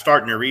 I was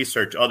starting to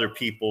research other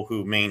people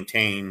who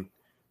maintain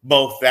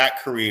both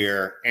that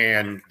career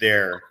and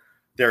their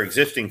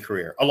existing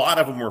career. A lot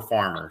of them were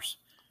farmers,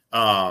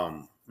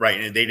 right?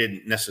 And they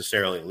didn't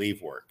necessarily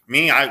leave work.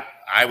 Me,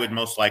 I would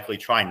most likely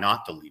try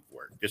not to leave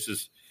work. This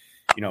is,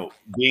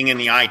 being in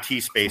the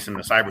IT space and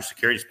the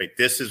cybersecurity space,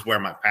 this is where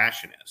my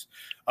passion is.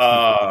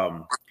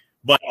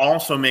 But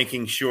also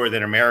making sure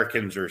that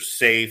Americans are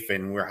safe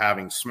and we're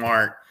having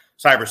smart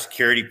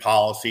cybersecurity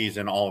policies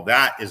and all of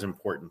that is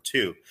important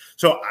too.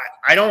 So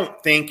I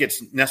don't think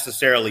it's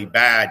necessarily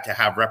bad to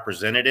have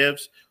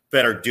representatives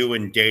that are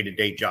doing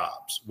day-to-day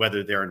jobs,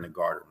 whether they're in the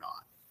Guard or not.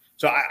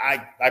 So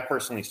I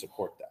personally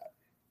support that.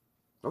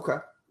 Okay.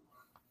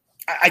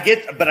 I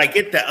get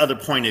that other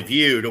point of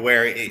view to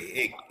where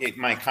it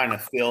might kind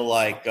of feel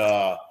like,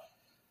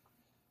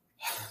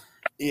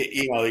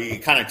 you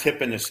kind of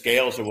tip in the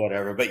scales or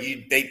whatever. But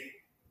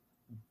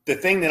the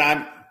thing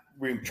that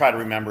try to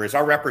remember is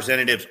our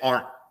representatives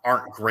aren't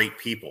great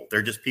people.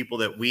 They're just people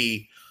that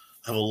we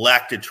have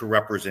elected to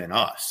represent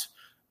us.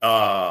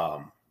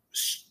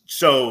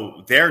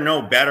 So they're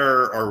no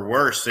better or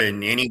worse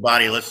than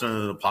anybody listening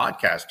to the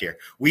podcast here.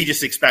 We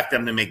just expect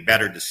them to make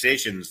better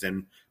decisions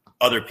than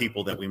other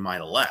people that we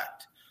might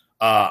elect.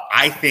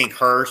 I think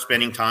her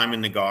spending time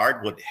in the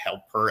Guard would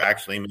help her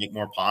actually make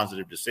more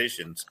positive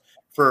decisions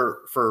for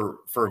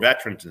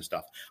veterans and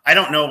stuff. I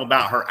don't know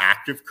about her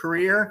active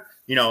career,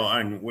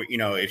 and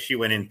if she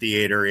went in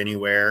theater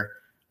anywhere.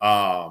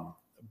 But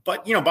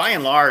by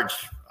and large,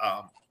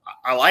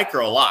 I like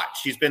her a lot.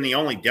 She's been the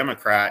only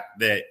Democrat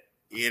that,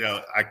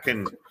 I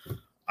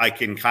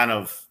can kind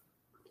of,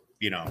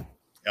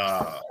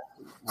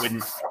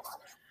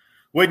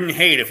 wouldn't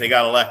hate if they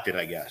got elected,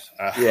 I guess.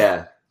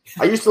 Yeah.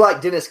 I used to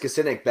like Dennis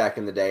Kucinich back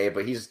in the day,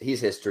 but he's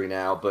history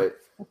now. But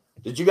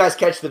did you guys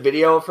catch the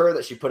video of her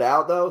that she put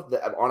out, though,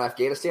 on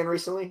Afghanistan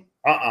recently?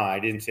 I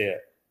didn't see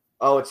it.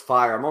 Oh, it's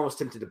fire. I'm almost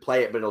tempted to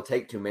play it, but it'll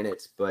take 2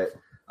 minutes. But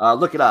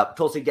look it up.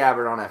 Tulsi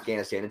Gabbard on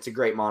Afghanistan. It's a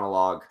great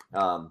monologue.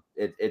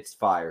 It's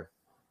fire.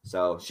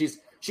 So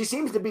she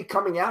seems to be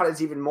coming out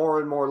as even more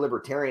and more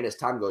libertarian as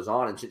time goes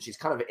on. And since she's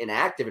kind of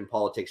inactive in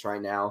politics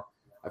right now,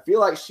 I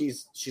feel like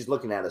she's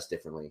looking at us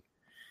differently.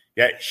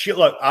 Yeah,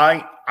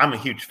 I'm a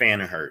huge fan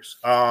of hers.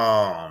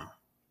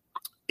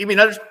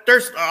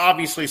 There's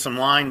obviously some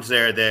lines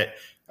there that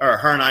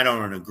her and I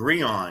don't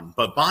agree on,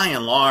 but by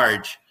and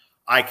large,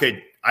 I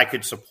could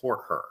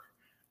support her,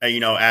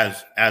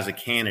 as a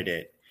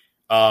candidate.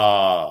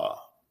 And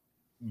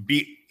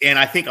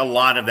I think a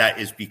lot of that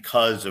is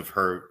because of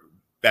her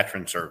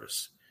veteran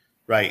service,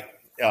 right?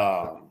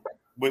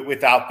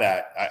 Without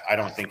that, I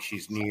don't think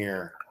she's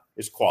near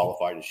as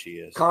qualified as she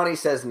is. Connie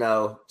says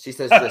no. She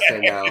says just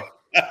say no.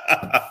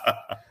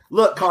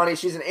 Look, Connie,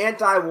 she's an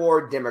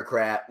anti-war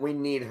Democrat. We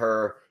need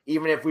her,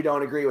 even if we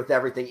don't agree with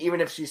everything.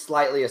 Even if she's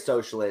slightly a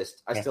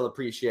socialist, I still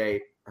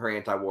appreciate her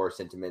anti-war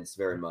sentiments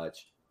very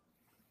much.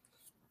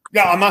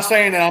 Yeah, I'm not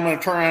saying that I'm going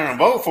to turn around and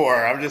vote for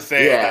her. I'm just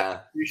saying that I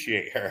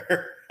appreciate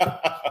her. But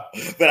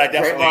I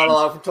definitely... Great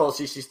monologue from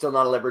Tulsi. She's still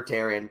not a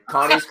libertarian.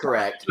 Connie's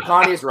correct.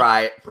 Connie's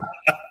right.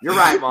 You're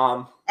right,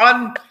 Mom.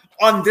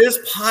 On this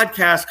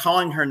podcast,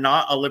 calling her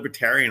not a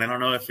libertarian, I don't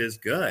know if is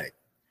good.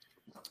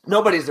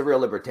 Nobody's a real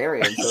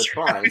libertarian, so it's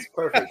fine. It's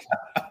perfect.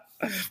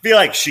 Be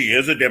like, she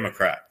is a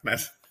Democrat.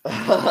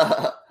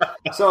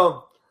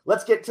 So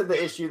let's get to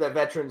the issue that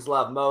veterans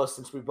love most,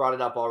 since we brought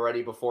it up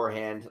already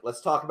beforehand. Let's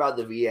talk about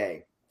the VA.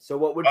 So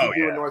what would you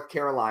do in North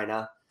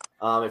Carolina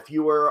if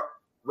you were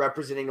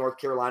representing North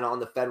Carolina on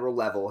the federal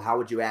level? How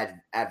would you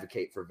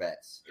advocate for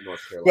vets in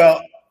North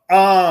Carolina?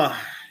 Well,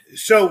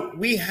 so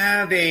we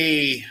have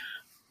a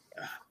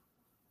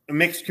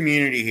mixed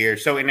community here.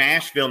 So in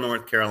Asheville,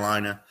 North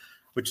Carolina,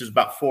 which is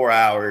about 4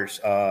 hours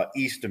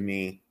east of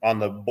me on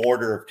the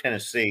border of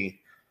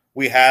Tennessee,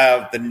 we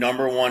have the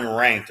number one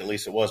ranked, at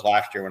least it was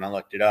last year when I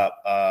looked it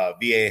up,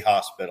 VA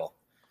hospital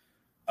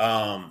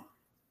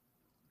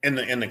in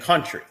the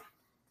country.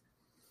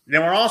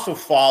 Then we're also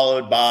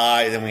followed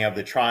by, then we have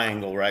the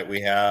triangle, right?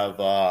 We have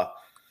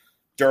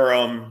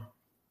Durham,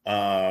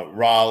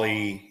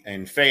 Raleigh,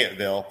 and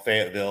Fayetteville.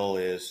 Fayetteville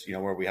is,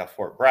 where we have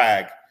Fort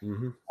Bragg.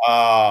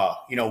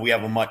 Mm-hmm. We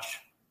have a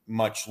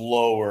much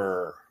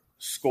lower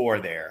score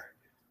there,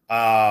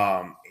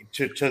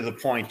 to the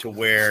point to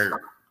where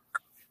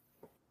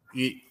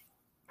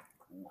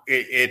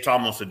it's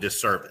almost a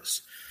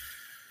disservice,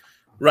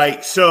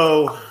 right?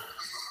 So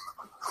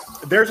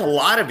there's a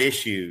lot of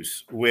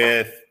issues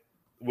with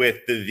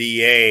the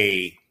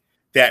VA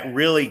that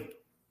really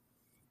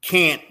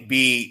can't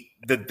be.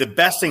 The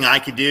best thing I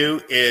could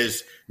do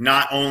is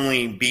not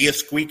only be a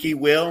squeaky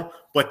wheel,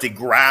 but to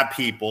grab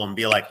people and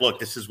be like, look,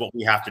 this is what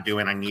we have to do,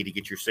 and I need to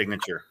get your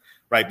signature,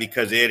 right?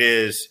 Because it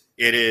is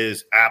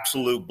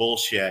absolute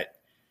bullshit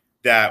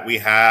that we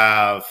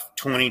have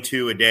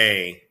 22 a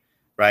day,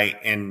 right?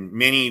 And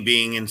many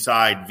being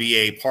inside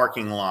VA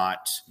parking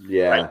lots,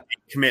 right,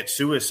 commit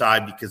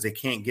suicide because they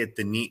can't get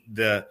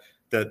the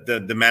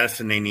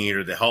medicine they need,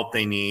 or the help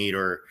they need,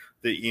 or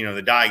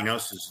the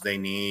diagnosis they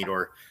need.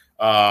 Or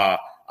I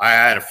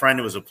had a friend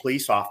who was a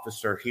police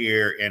officer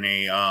here in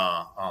a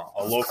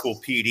local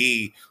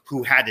PD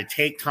who had to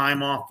take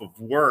time off of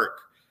work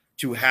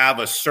to have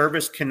a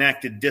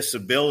service-connected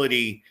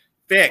disability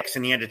fix,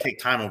 and he had to take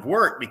time of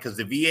work because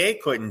the VA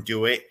couldn't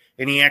do it,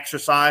 and he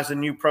exercised a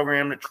new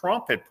program that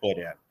Trump had put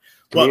in.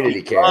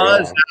 Community care,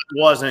 that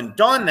wasn't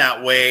done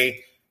that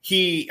way,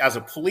 he, as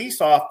a police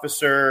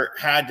officer,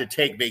 had to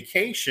take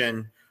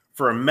vacation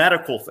for a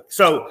medical thing.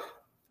 So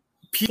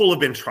people have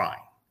been trying.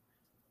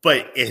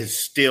 but it has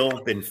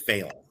still been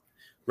failing,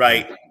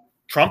 right?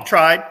 Trump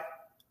tried,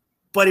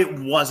 but it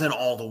wasn't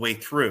all the way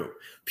through.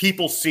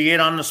 People see it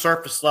on the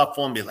surface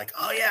level and be like,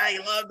 oh, yeah,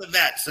 you love the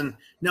vets. And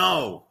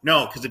no,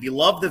 because if you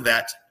love the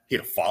vets, you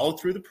got to follow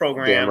through the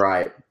program. Damn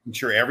right.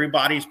 Ensure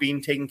everybody's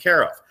being taken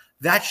care of.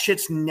 That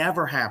shit's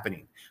never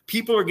happening.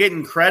 People are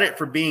getting credit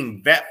for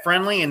being vet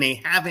friendly, and they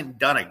haven't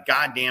done a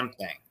goddamn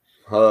thing.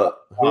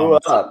 Who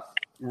up?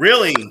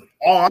 Really,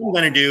 all I'm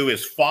going to do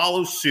is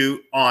follow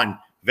suit on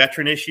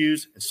veteran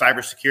issues and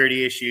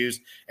cybersecurity issues,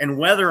 and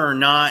whether or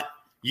not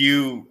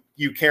you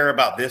care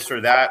about this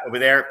or that over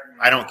there,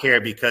 I don't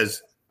care,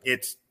 because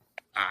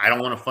I don't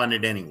want to fund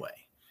it anyway.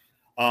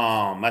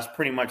 That's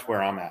pretty much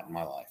where I'm at in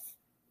my life.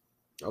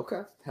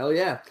 Okay. Hell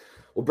yeah.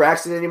 Well,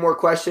 Braxton, any more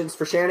questions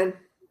for Shannon?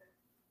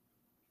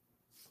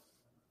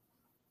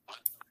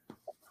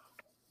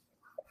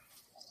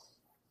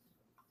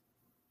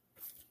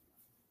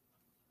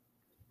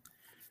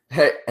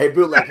 Hey,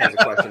 Bootleg has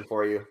a question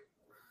for you.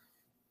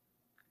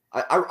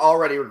 I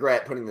already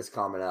regret putting this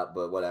comment up,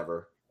 but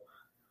whatever.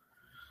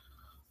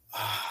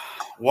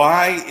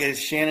 Why is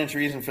Shannon's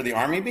reason for the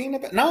Army being a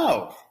bit?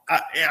 No.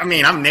 I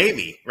mean, I'm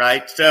Navy,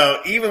 right? So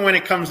even when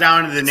it comes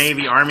down to the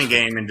Navy-Army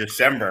game in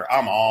December,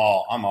 I'm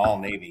all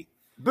Navy.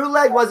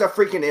 Bootleg was a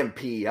freaking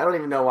MP. I don't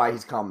even know why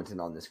he's commenting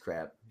on this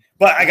crap.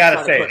 But I got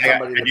to say,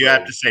 I do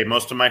have to say,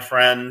 most of my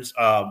friends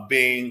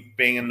being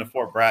in the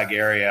Fort Bragg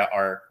area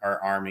are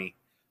Army.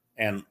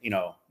 And,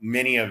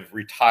 many have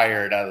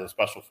retired out of the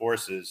Special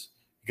Forces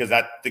because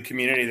that's the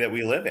community that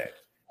we live in,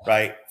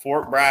 right?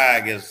 Fort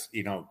Bragg is,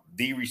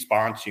 the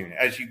response unit,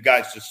 as you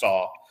guys just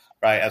saw,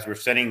 right? As we're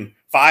sending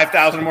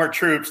 5,000 more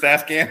troops to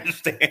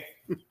Afghanistan.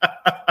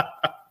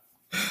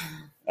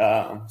 So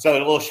a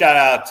little shout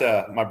out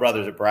to my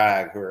brothers at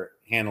Bragg who are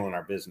handling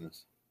our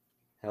business.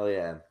 Hell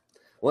yeah.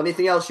 Well,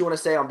 anything else you want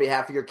to say on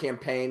behalf of your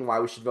campaign, why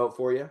we should vote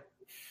for you?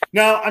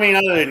 No, I mean,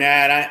 other than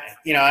that,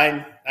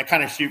 I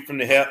kind of shoot from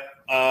the hip.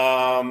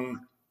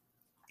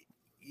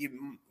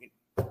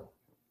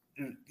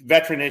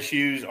 Veteran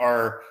issues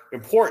are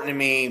important to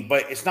me,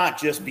 but it's not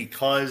just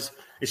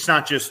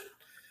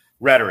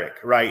rhetoric,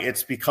 right?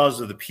 It's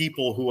because of the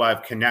people who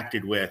I've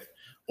connected with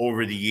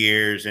over the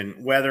years,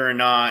 and whether or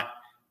not,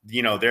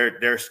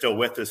 they're still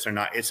with us or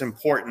not. It's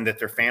important that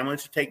their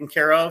families are taken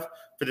care of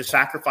for the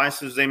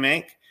sacrifices they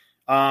make.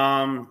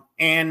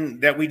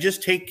 And that we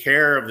just take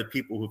care of the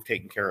people who've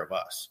taken care of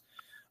us.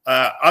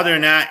 Other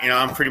than that,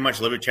 I'm pretty much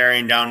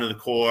libertarian down to the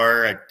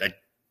core.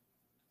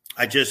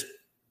 I just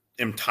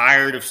am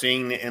tired of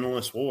seeing the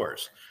endless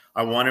wars.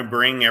 I want to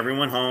bring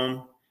everyone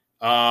home.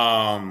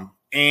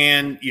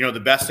 And,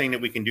 the best thing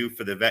that we can do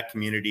for the vet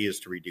community is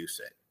to reduce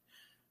it.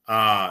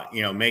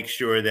 Make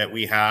sure that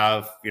we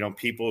have,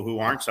 people who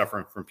aren't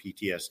suffering from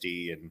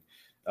PTSD and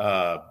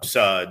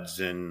SUDS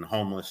and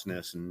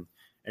homelessness and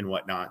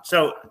whatnot.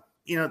 So,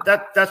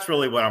 that's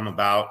really what I'm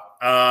about.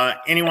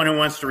 Anyone who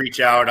wants to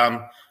reach out,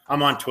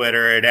 I'm on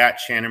Twitter at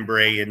Shannon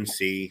Bray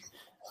NC.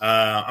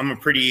 I'm a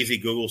pretty easy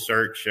Google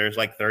search. There's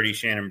like 30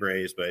 Shannon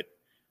Brays, but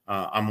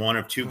I'm one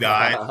of two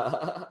guys.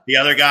 The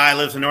other guy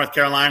lives in North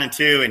Carolina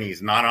too, and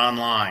he's not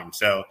online.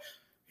 So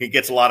he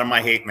gets a lot of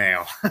my hate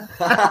mail.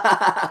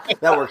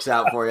 That works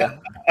out for you.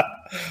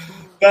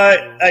 But,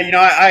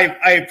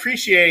 I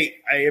appreciate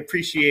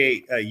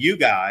you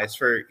guys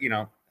for,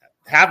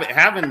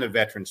 having the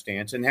veteran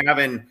stance and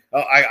having,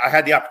 I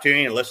had the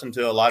opportunity to listen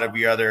to a lot of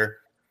your other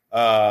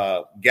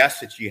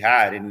guests that you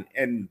had,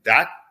 and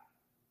I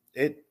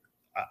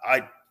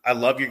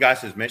love your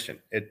guys' mission.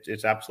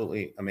 It's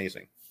absolutely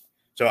amazing.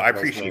 So I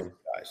appreciate you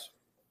guys.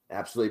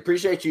 Absolutely.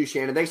 Appreciate you,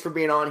 Shannon. Thanks for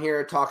being on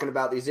here talking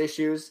about these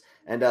issues.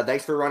 And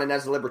thanks for running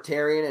as a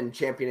libertarian and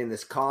championing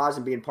this cause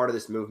and being part of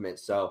this movement.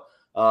 So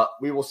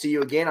we will see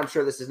you again. I'm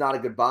sure this is not a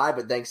goodbye,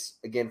 but thanks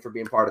again for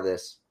being part of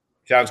this.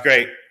 Sounds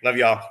great. Love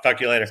y'all. Talk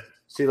to you later.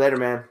 See you later,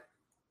 man.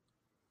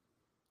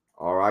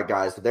 All right,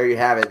 guys. So there you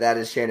have it. That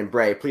is Shannon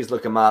Bray. Please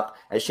look him up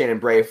at Shannon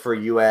Bray for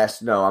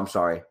US. No, I'm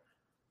sorry.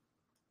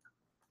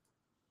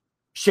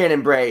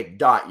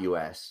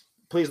 ShannonBray.us.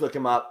 Please look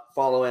him up.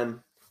 Follow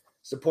him.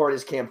 Support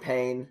his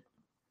campaign.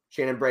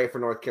 Shannon Bray for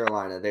North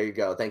Carolina. There you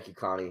go. Thank you,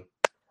 Connie.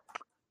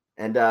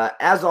 And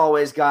as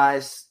always,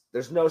 guys,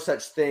 there's no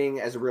such thing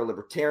as a real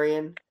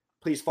libertarian.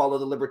 Please follow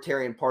the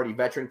Libertarian Party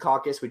Veteran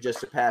Caucus. We just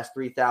surpassed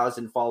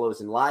 3,000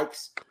 follows and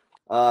likes.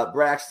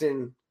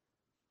 Braxton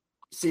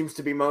seems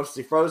to be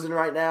mostly frozen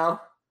right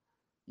now.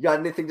 You got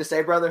anything to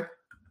say, brother?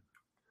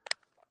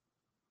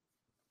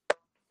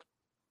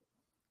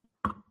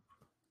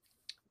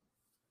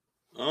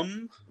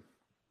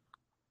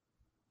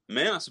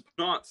 Man, I suppose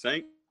not.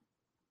 Thanks.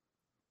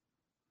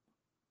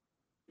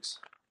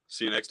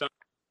 See you next time.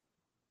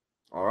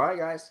 All right,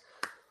 guys.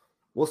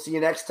 We'll see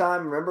you next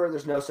time. Remember,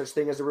 there's no such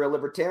thing as a real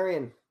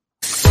libertarian.